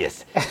 "my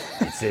dias."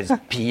 It says,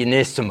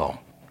 "Pianissimo."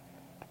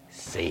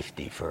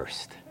 Safety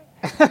first.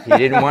 He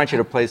didn't want you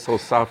to play so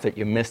soft that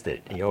you missed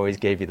it. He always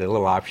gave you the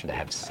little option to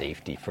have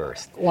safety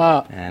first.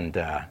 Wow. And,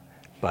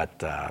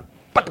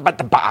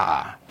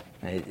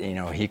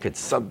 he could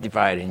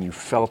subdivide and you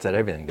felt at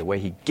everything. The way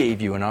he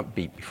gave you an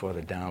upbeat before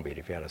the downbeat.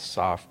 If you had a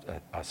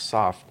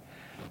soft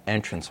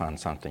entrance on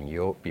something,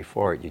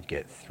 before it you'd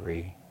get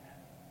 3,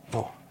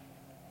 4.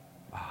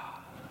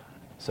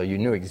 So you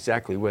knew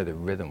exactly where the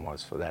rhythm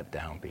was for that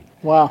downbeat.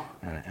 Wow.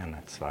 And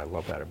I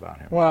love that about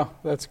him. Wow,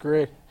 that's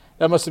great.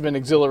 That must have been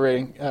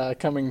exhilarating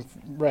coming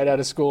right out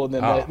of school, and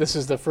then this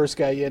is the first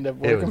guy you end up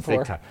working for. It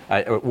was big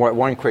time.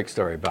 One quick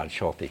story about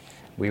Solti.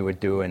 We would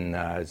do in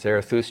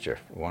Zarathustra,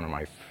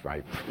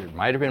 it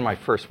might have been my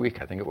first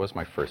week. I think it was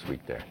my first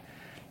week there.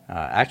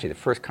 Actually, the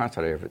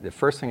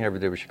first thing I ever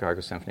did with Chicago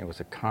Symphony was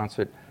a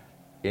concert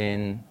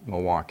in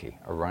Milwaukee,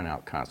 a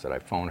run-out concert. I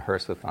phoned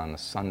Herseth on the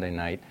Sunday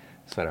night,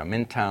 said, "I'm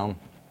in town.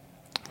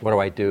 What do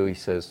I do?" He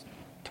says,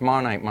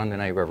 "Tomorrow night, Monday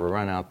night, we have a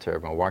run-out to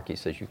Milwaukee." He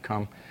says, "You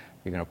come.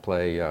 You're going to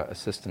play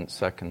assistant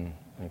second,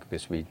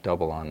 because we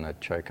double on the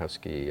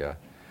Tchaikovsky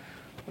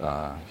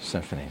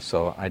symphony."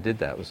 So I did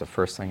that. It was the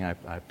first thing I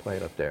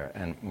played up there.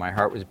 And my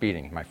heart was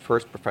beating. My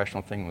first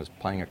professional thing was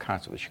playing a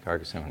concert with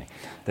Chicago Symphony.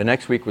 The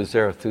next week was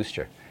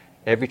Zarathustra.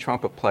 Every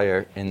trumpet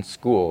player in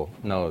school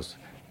knows.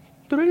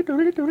 And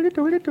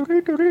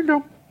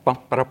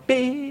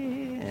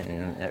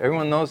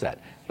everyone knows that.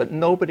 But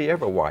nobody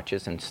ever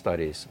watches and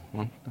studies.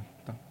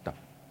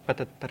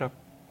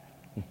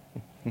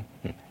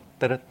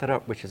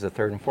 Which is the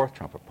third and fourth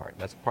trumpet part.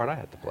 That's the part I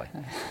had to play.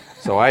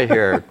 So I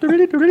hear,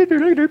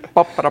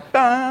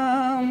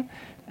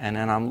 and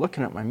then I'm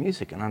looking at my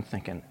music and I'm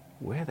thinking,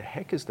 where the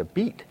heck is the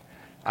beat?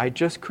 I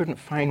just couldn't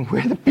find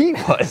where the beat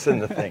was in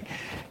the thing.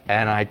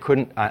 And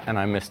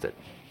I missed it.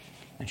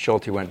 And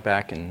Solti went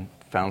back and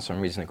found some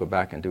reason to go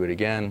back and do it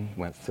again,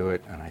 went through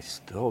it, and I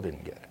still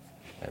didn't get it.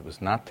 It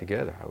was not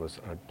together.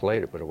 I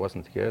played it, but it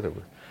wasn't together.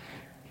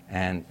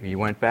 And he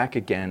went back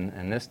again,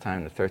 and this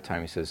time, the third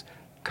time, he says,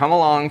 "Come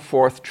along,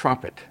 fourth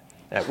trumpet."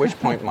 At which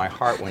point my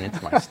heart went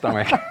into my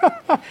stomach.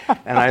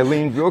 And I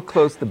leaned real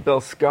close to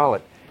Bill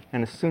Scarlett,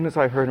 and as soon as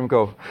I heard him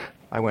go,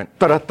 I went,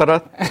 "Ta-da,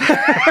 ta-da."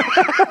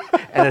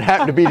 And it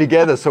happened to be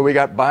together, so we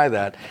got by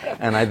that.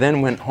 And I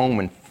then went home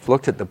and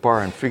looked at the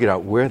bar and figured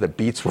out where the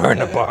beats were in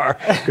the bar,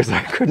 because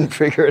I couldn't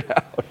figure it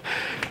out.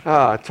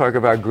 Talk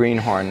about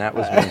greenhorn, that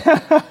was me.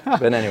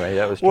 But anyway,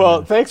 that was tremendous.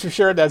 Well, thanks for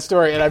sharing that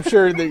story, and I'm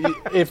sure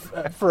that if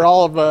for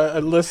all of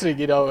listening,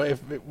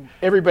 if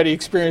everybody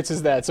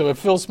experiences that, so if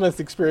Phil Smith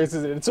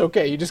experiences it, it's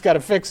okay. You just got to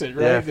fix it,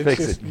 right? Yeah, it's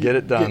fix just, it, get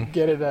it done.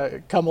 Get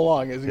it, come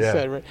along, as you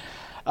said, right?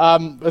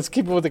 Let's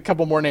keep it with a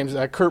couple more names.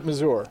 Kurt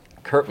Masur.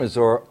 Kurt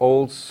Masur,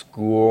 old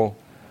school,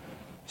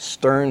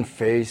 stern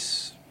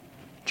face,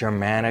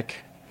 Germanic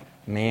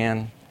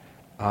man,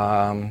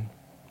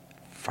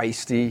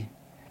 feisty.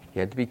 You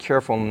had to be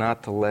careful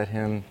not to let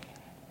him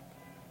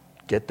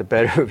get the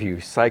better of you,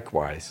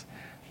 psych-wise.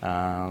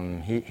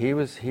 He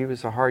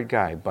was a hard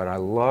guy, but I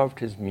loved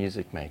his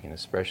music making,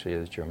 especially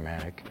his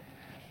Germanic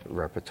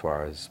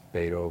repertoire, his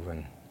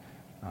Beethoven,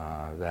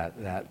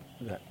 that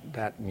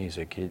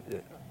music.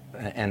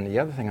 And the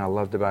other thing I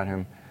loved about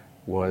him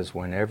was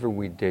whenever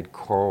we did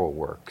choral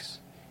works,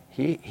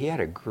 he had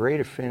a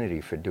great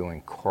affinity for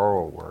doing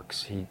choral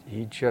works. He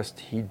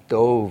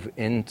dove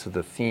into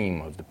the theme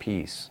of the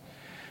piece,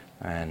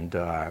 and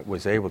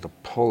was able to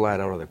pull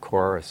that out of the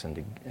chorus,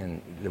 and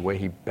the way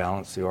he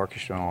balanced the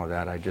orchestra and all of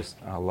that, I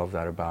love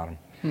that about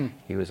him.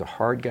 He was a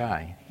hard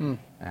guy,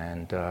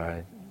 and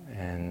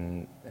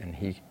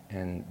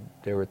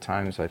there were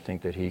times I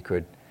think that he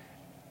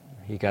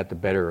got the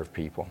better of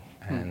people,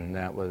 and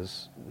that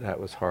was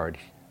hard.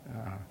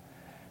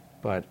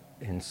 But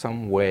in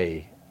some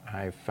way,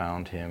 I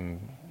found him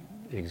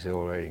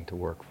exhilarating to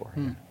work for.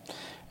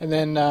 And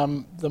then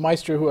the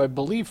maestro who I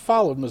believe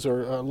followed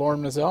Masur,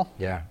 Lorin Maazel.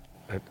 Yeah,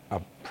 a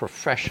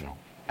professional,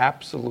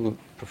 absolute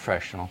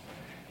professional.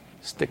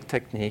 Stick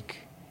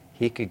technique,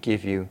 he could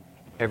give you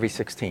every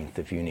 16th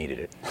if you needed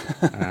it.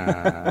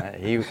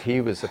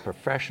 He was a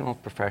professional.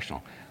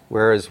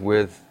 Whereas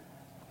with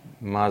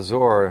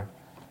Masur,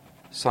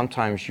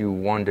 sometimes you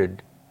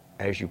wondered,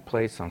 as you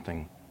played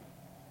something,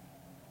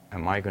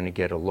 am I going to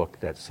get a look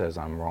that says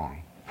I'm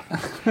wrong?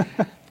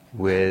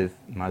 With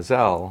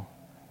Maazel,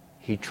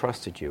 he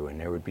trusted you, and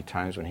there would be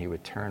times when he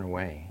would turn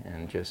away,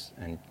 and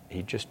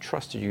he just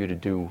trusted you to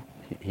do.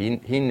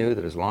 He knew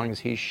that as long as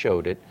he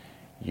showed it,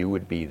 you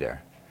would be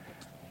there.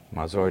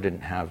 Masur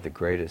didn't have the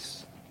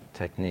greatest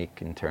technique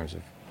in terms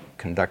of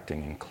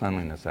conducting and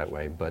cleanliness that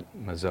way, but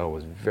Maazel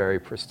was very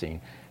pristine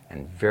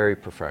and very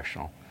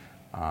professional,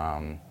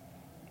 and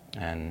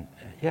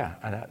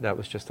that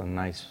was just a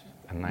nice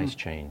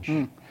change.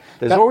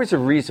 There's always a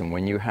reason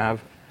when you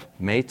have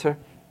Mater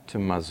to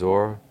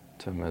Masur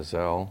to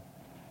Maazel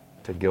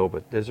to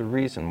Gilbert. There's a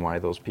reason why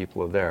those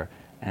people are there,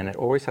 and it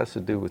always has to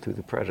do with who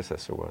the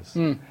predecessor was,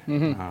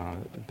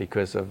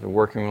 because of the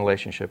working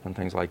relationship and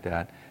things like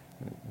that.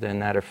 Then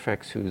that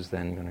affects who's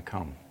then going to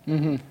come,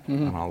 and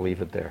I'll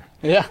leave it there.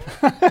 Yeah.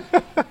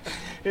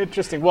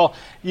 Interesting. Well,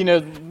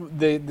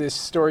 this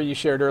story you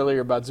shared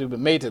earlier about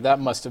Zubin Mehta, that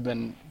must have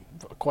been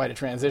quite a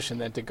transition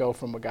then, to go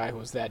from a guy who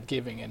was that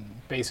giving and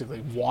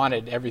basically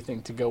wanted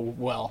everything to go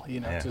well,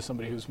 to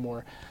somebody who's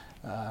more,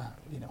 a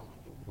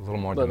little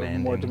more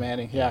demanding. More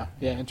demanding. Yeah.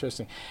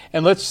 Interesting.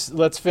 And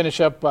let's finish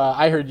up.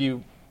 I heard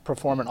you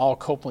perform an all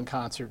Copland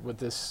concert with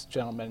this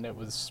gentleman, and it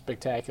was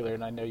spectacular.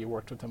 And I know you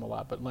worked with him a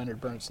lot, but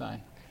Leonard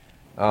Bernstein.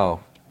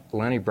 Oh,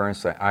 Lenny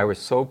Bernstein. I was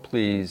so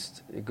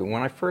pleased.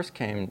 When I first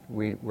came,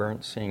 we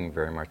weren't seeing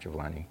very much of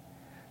Lenny.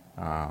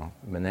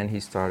 And then he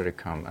started to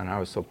come, and I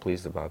was so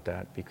pleased about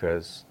that,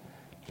 because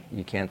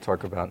you can't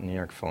talk about New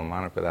York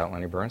Philharmonic without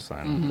Lenny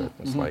Bernstein.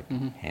 It's like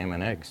ham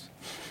and eggs,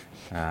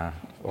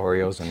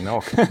 Oreos and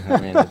milk.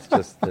 I mean, it's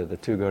just the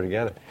two go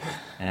together.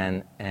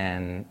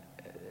 And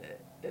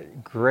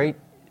great.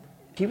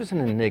 He was an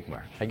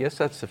enigma. I guess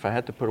that's, if I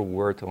had to put a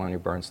word to Lenny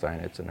Bernstein,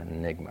 it's an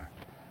enigma,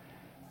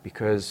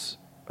 because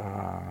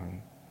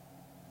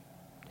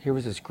he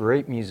was this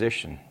great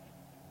musician.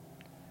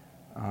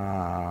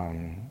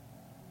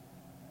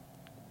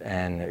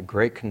 And a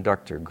great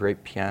conductor,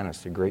 great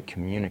pianist, a great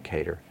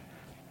communicator,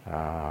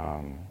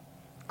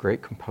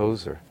 great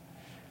composer.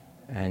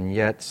 And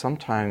yet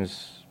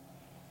sometimes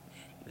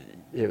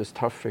it was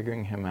tough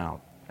figuring him out.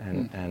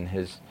 And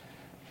his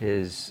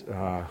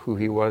who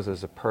he was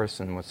as a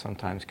person would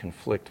sometimes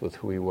conflict with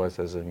who he was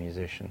as a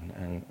musician.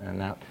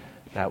 And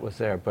that was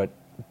there. But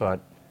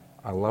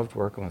I loved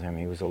working with him.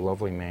 He was a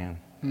lovely man,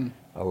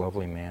 a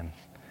lovely man.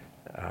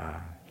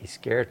 He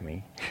scared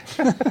me.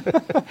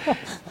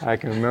 I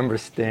can remember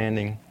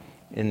standing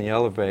in the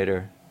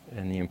elevator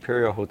in the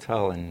Imperial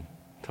Hotel in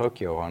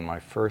Tokyo on my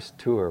first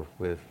tour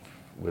with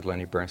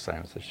Lenny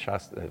Bernstein. It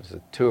was a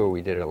tour.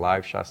 We did a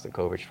live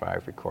Shostakovich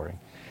 5 recording.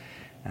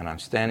 And I'm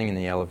standing in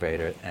the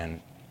elevator,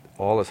 and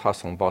all this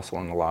hustle and bustle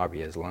in the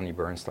lobby as Lenny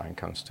Bernstein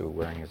comes through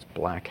wearing his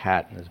black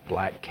hat and his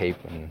black cape,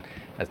 and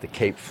as the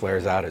cape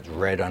flares out, it's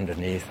red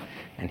underneath,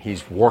 and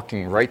he's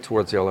walking right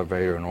towards the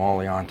elevator and all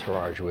the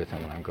entourage with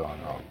him, and I'm going,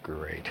 oh,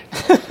 great.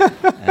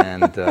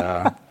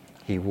 And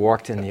he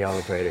walked in the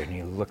elevator, and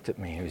he looked at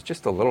me. He was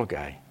just a little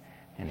guy,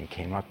 and he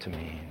came up to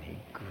me, and he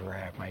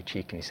grabbed my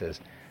cheek, and he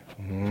says,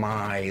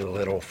 my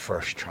little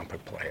first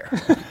trumpet player.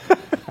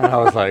 And I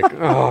was like,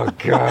 oh,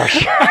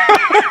 gosh.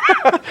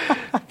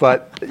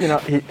 But, you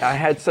know, I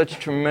had such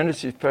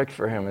tremendous respect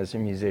for him as a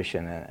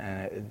musician,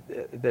 and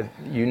that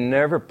you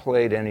never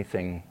played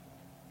anything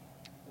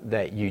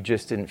that you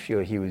just didn't feel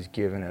he was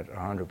giving it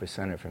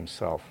 100% of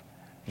himself.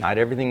 Not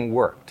everything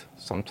worked.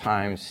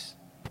 Sometimes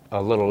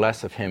a little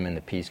less of him in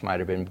the piece might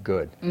have been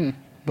good.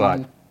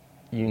 But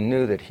you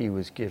knew that he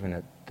was giving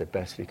it the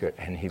best he could,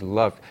 and he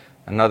loved.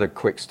 Another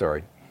quick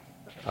story.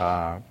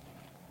 The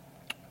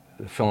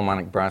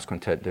Philharmonic Brass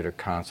Quintet did a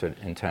concert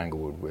in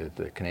Tanglewood with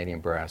the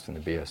Canadian Brass and the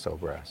BSO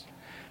Brass.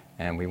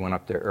 And we went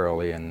up there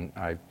early, and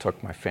I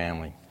took my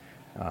family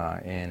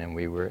in, and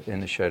we were in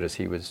the shed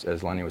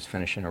as Lenny was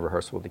finishing a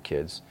rehearsal with the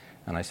kids.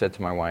 And I said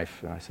to my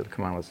wife, I said,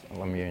 come on,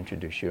 let me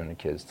introduce you and the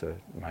kids to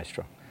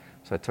Maestro.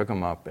 So I took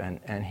him up,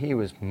 and he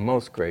was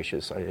most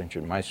gracious. I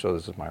introduced Maestro,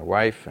 this is my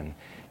wife, and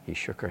he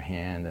shook her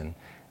hand,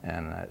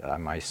 and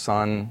my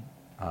son,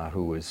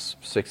 who was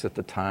 6 at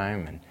the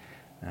time,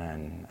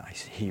 and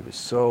he was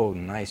so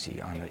nice.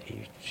 He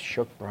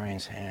shook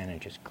Brian's hand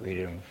and just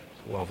greeted him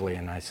lovely.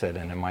 And I said,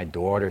 and then my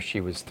daughter, she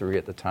was 3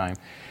 at the time,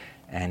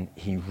 and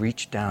he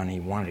reached down. And he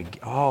wanted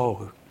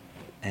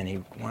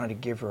to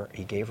give her.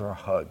 He gave her a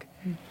hug.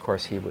 Of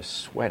course, he was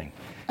sweating.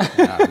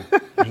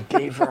 He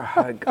gave her a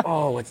hug.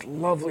 Oh, it's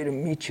lovely to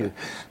meet you.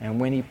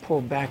 And when he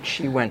pulled back,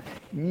 she went,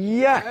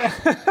 yuck.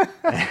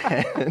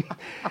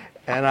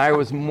 And I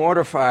was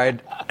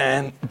mortified,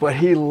 but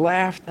he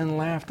laughed and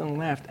laughed and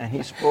laughed, and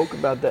he spoke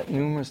about that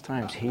numerous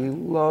times. He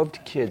loved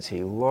kids,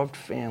 he loved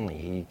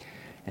family,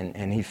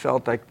 and he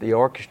felt like the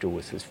orchestra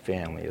was his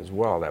family as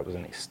well. That was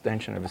an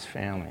extension of his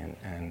family,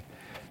 and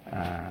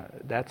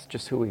that's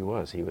just who he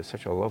was. He was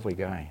such a lovely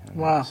guy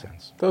in that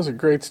sense. Those are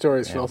great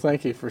stories, Phil.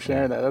 Thank you for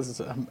sharing that. That's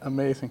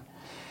amazing.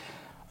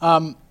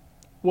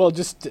 Well,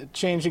 just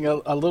changing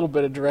a little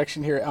bit of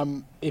direction here.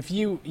 If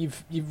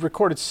you've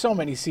recorded so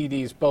many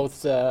CDs,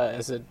 both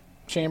as a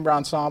chamber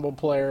ensemble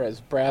player,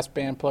 as brass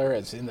band player,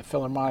 as in the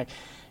Philharmonic.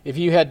 If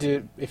you had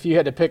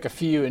to pick a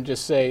few and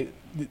just say,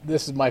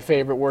 this is my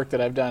favorite work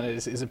that I've done,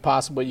 is it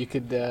possible you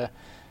could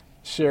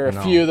share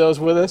a few of those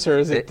with us, or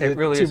is it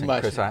really too isn't,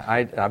 much? Chris.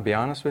 I'll be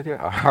honest with you.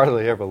 I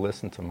hardly ever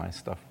listen to my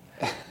stuff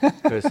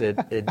because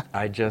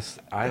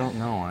I don't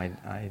know.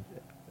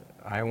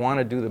 I want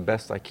to do the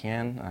best I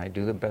can. I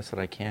do the best that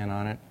I can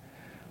on it,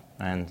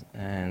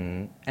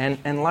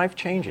 and life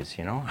changes.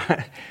 You know,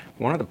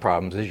 one of the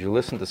problems is you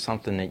listen to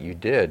something that you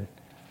did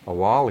a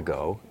while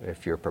ago.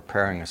 If you're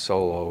preparing a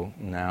solo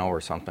now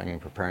or something, you're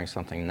preparing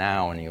something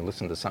now, and you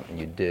listen to something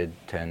you did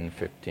 10,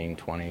 15,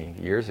 20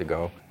 years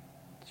ago,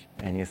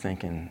 and you're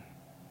thinking,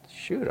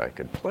 shoot, I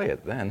could play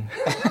it then.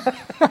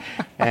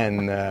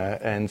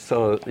 and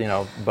so, you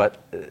know, but.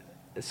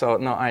 So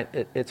no,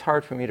 it's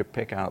hard for me to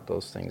pick out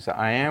those things.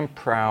 I am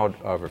proud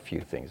of a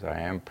few things. I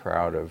am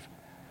proud of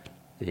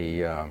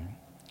the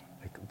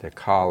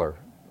Collar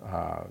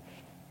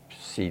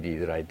CD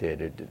that I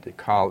did.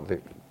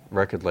 The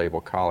record label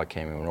Collar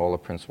came in when all the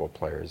principal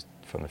players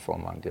from the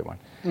Philharmonic did one.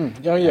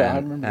 Oh yeah, I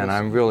remember. And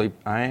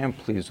I am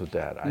pleased with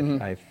that.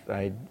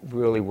 I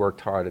really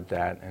worked hard at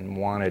that and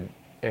wanted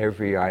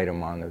every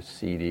item on the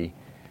CD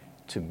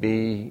to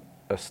be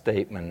a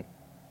statement.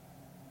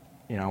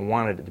 You know, I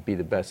wanted it to be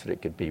the best that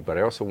it could be, but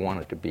I also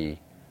wanted it to be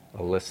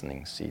a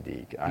listening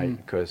CD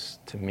because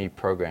to me,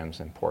 program's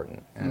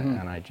important,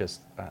 and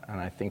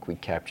I think we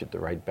captured the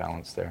right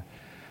balance there.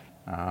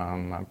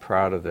 I'm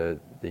proud of the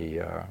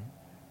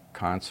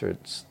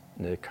concerts,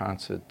 what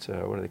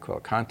do they call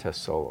it?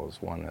 Contest solos.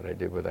 One that I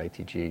did with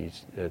ITG.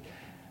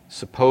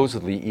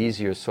 Supposedly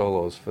easier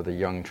solos for the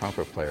young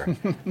trumpet player.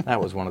 That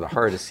was one of the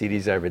hardest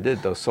CDs I ever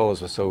did. Those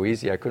solos were so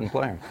easy I couldn't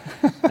play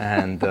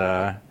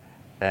them,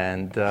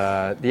 And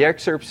the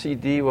excerpt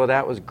CD, well,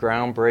 that was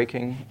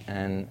groundbreaking,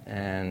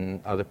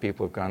 and other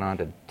people have gone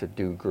on to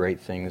do great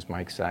things.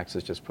 Mike Sachs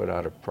has just put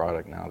out a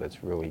product now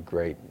that's really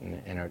great,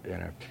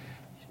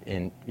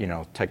 in you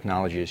know,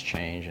 technology has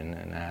changed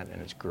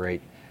and it's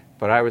great.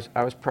 But I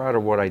was proud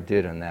of what I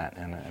did in that,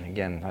 and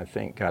again, I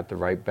think got the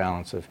right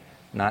balance of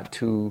not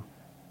too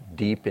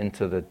deep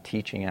into the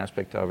teaching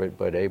aspect of it,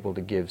 but able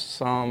to give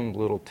some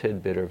little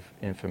tidbit of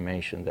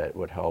information that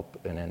would help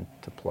and then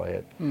to play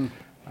it.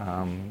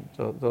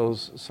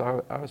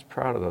 So I was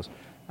proud of those.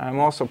 I'm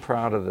also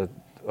proud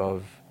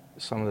of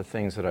some of the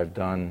things that I've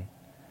done.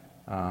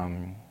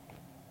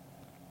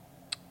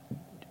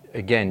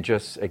 Again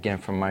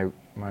from my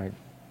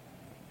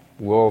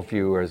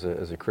worldview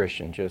as a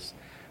Christian,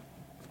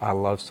 I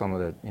love some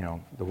of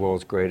the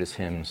world's greatest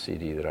hymns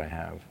CD that I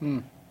have.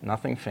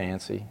 Nothing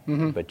fancy,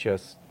 but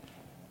just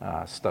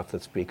stuff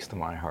that speaks to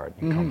my heart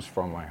and comes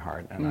from my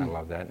heart, and I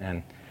love that.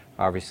 And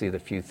obviously the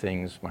few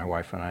things my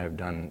wife and I have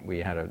done, we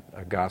had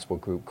a gospel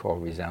group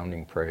called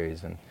Resounding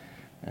Praise,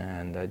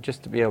 and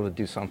just to be able to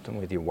do something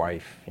with your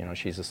wife, you know,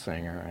 she's a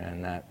singer,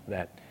 and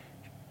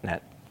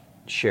that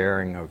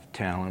sharing of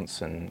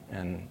talents and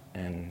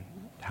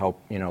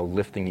help, you know,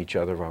 lifting each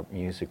other up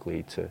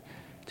musically to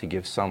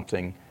give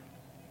something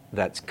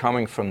that's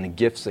coming from the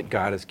gifts that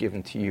God has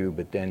given to you,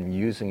 but then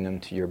using them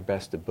to your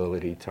best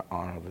ability to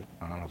honor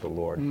the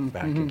Lord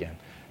back again.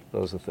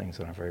 Those are things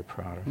that I'm very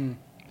proud of.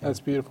 That's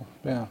beautiful.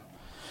 Yeah.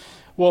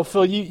 Well,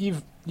 Phil,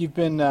 you've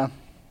been a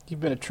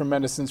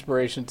tremendous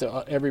inspiration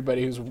to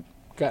everybody who's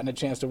gotten a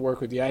chance to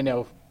work with you. I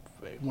know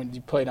when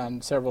you played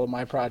on several of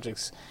my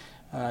projects,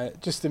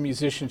 just the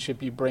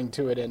musicianship you bring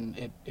to it,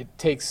 and it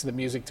takes the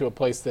music to a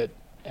place that,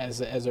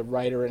 as a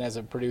writer and as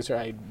a producer,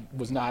 I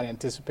was not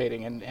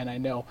anticipating, and I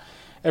know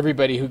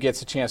everybody who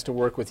gets a chance to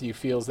work with you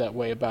feels that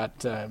way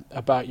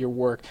about your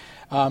work.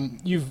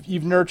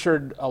 You've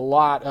nurtured a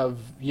lot of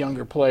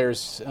younger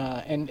players,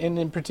 and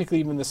in particular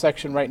even the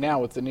section right now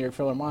with the New York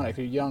Philharmonic,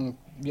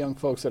 young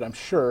folks that I'm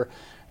sure,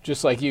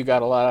 just like you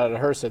got a lot out of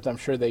HRSA, I'm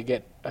sure they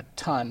get a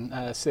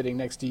ton sitting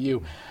next to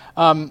you.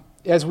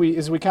 As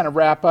we kind of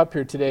wrap up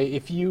here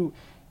today,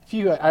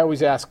 I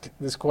always ask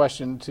this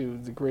question to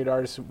the great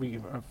artists that we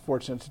are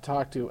fortunate to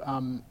talk to.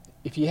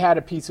 If you had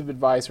a piece of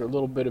advice or a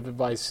little bit of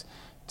advice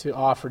to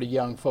offer to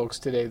young folks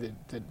today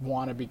that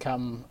want to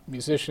become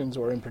musicians,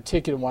 or in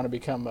particular want to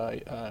become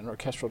an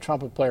orchestral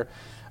trumpet player,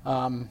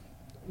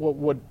 what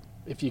would,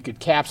 if you could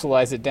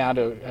capsulize it down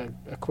to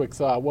a quick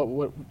thought,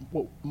 what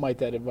might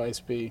that advice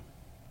be?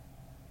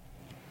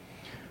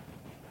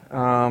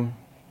 I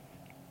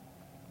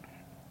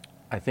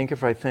think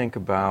if I think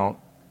about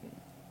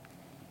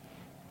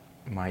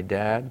my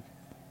dad,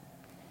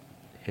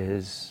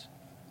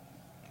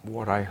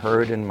 what I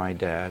heard in my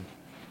dad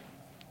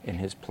in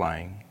his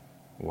playing,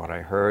 what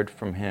I heard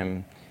from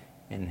him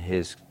in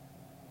his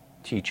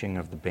teaching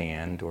of the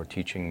band or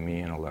teaching me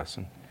in a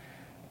lesson,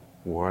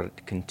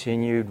 what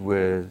continued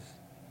with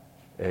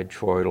Ed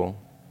Troidel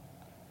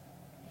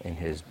in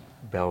his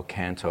bel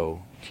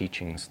canto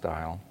teaching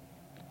style,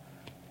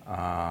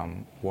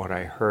 what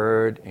I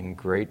heard in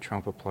great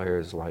trumpet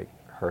players like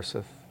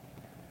Herseth,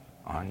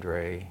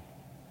 Andre,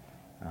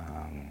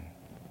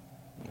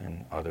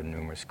 and other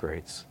numerous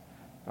greats.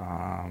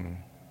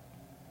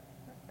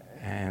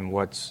 And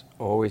what's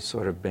always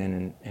sort of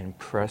been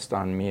impressed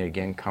on me,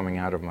 again, coming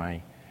out of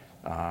my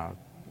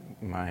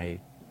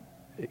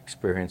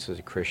experience as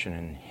a Christian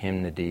in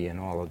hymnody and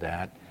all of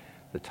that,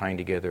 the tying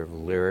together of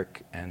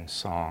lyric and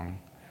song,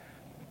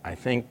 I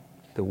think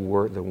the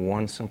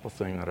one simple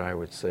thing that I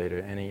would say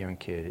to any young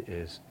kid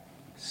is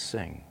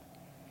sing.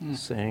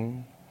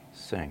 Sing,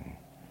 sing.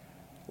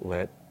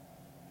 Let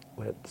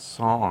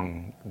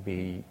song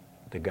be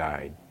the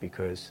guide,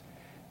 because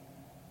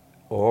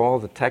all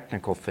the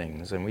technical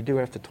things, and we do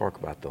have to talk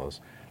about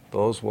those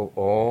will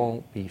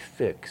all be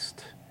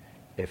fixed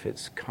if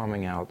it's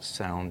coming out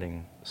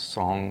sounding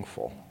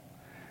songful,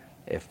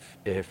 if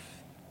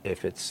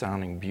it's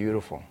sounding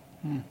beautiful,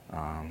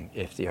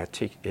 if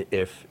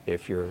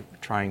you're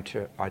trying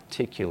to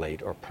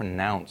articulate or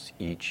pronounce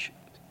each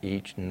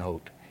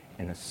note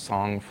in a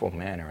songful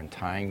manner and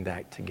tying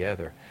that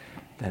together,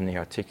 then the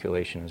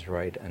articulation is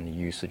right and the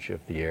usage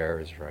of the air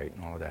is right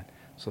and all of that.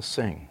 So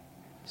sing,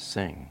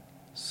 sing,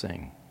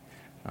 sing.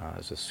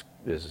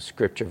 There's a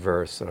scripture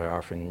verse that I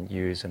often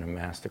use in a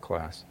master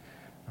class,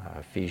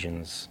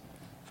 Ephesians,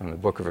 from the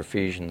book of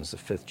Ephesians, the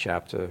 5th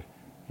chapter,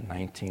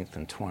 19th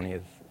and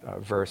 20th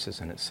verses,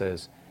 and it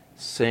says,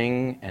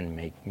 "Sing and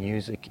make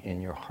music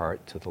in your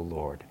heart to the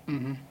Lord,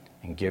 and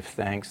give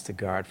thanks to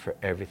God for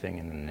everything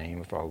in the name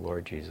of our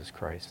Lord Jesus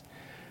Christ."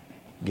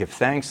 Give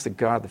thanks to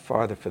God the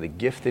Father for the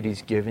gift that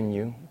He's given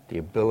you, the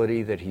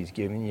ability that He's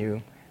given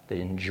you, the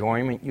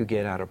enjoyment you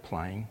get out of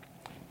playing.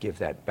 Give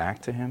that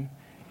back to Him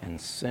and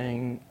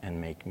sing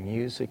and make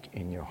music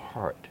in your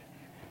heart,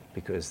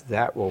 because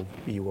that will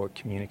be what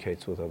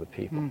communicates with other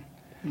people.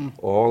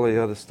 All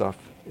the other stuff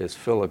is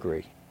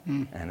filigree,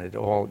 and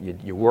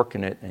you work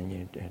in it and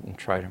you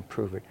try to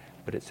improve it,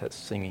 but it's that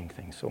singing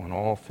thing. So in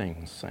all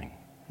things, sing.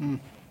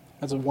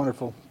 That's a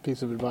wonderful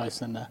piece of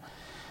advice.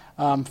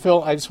 And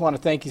Phil, I just want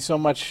to thank you so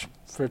much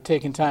for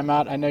taking time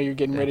out. I know you're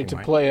getting ready to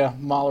play a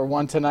Mahler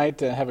 1 tonight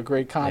to have a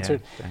great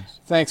concert. Yeah, thanks.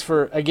 Thanks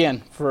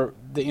for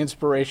the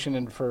inspiration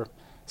and for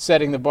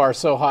setting the bar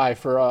so high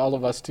for all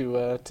of us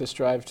to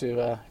strive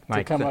to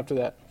Mike, come up to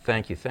that.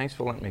 Thank you. Thanks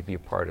for letting me be a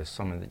part of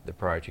some of the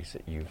projects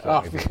that you've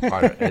let me be a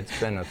part of. It's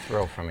been a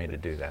thrill for me to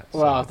do that.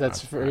 Well,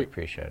 so I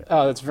appreciate it.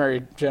 Oh, that's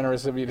very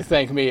generous of you to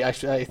thank me. I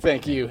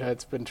thank you.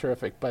 It's been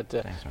terrific. But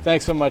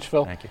thanks so much,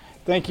 Phil. Thank you.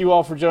 Thank you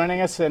all for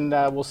joining us, and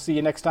we'll see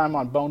you next time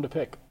on Bone to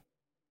Pick.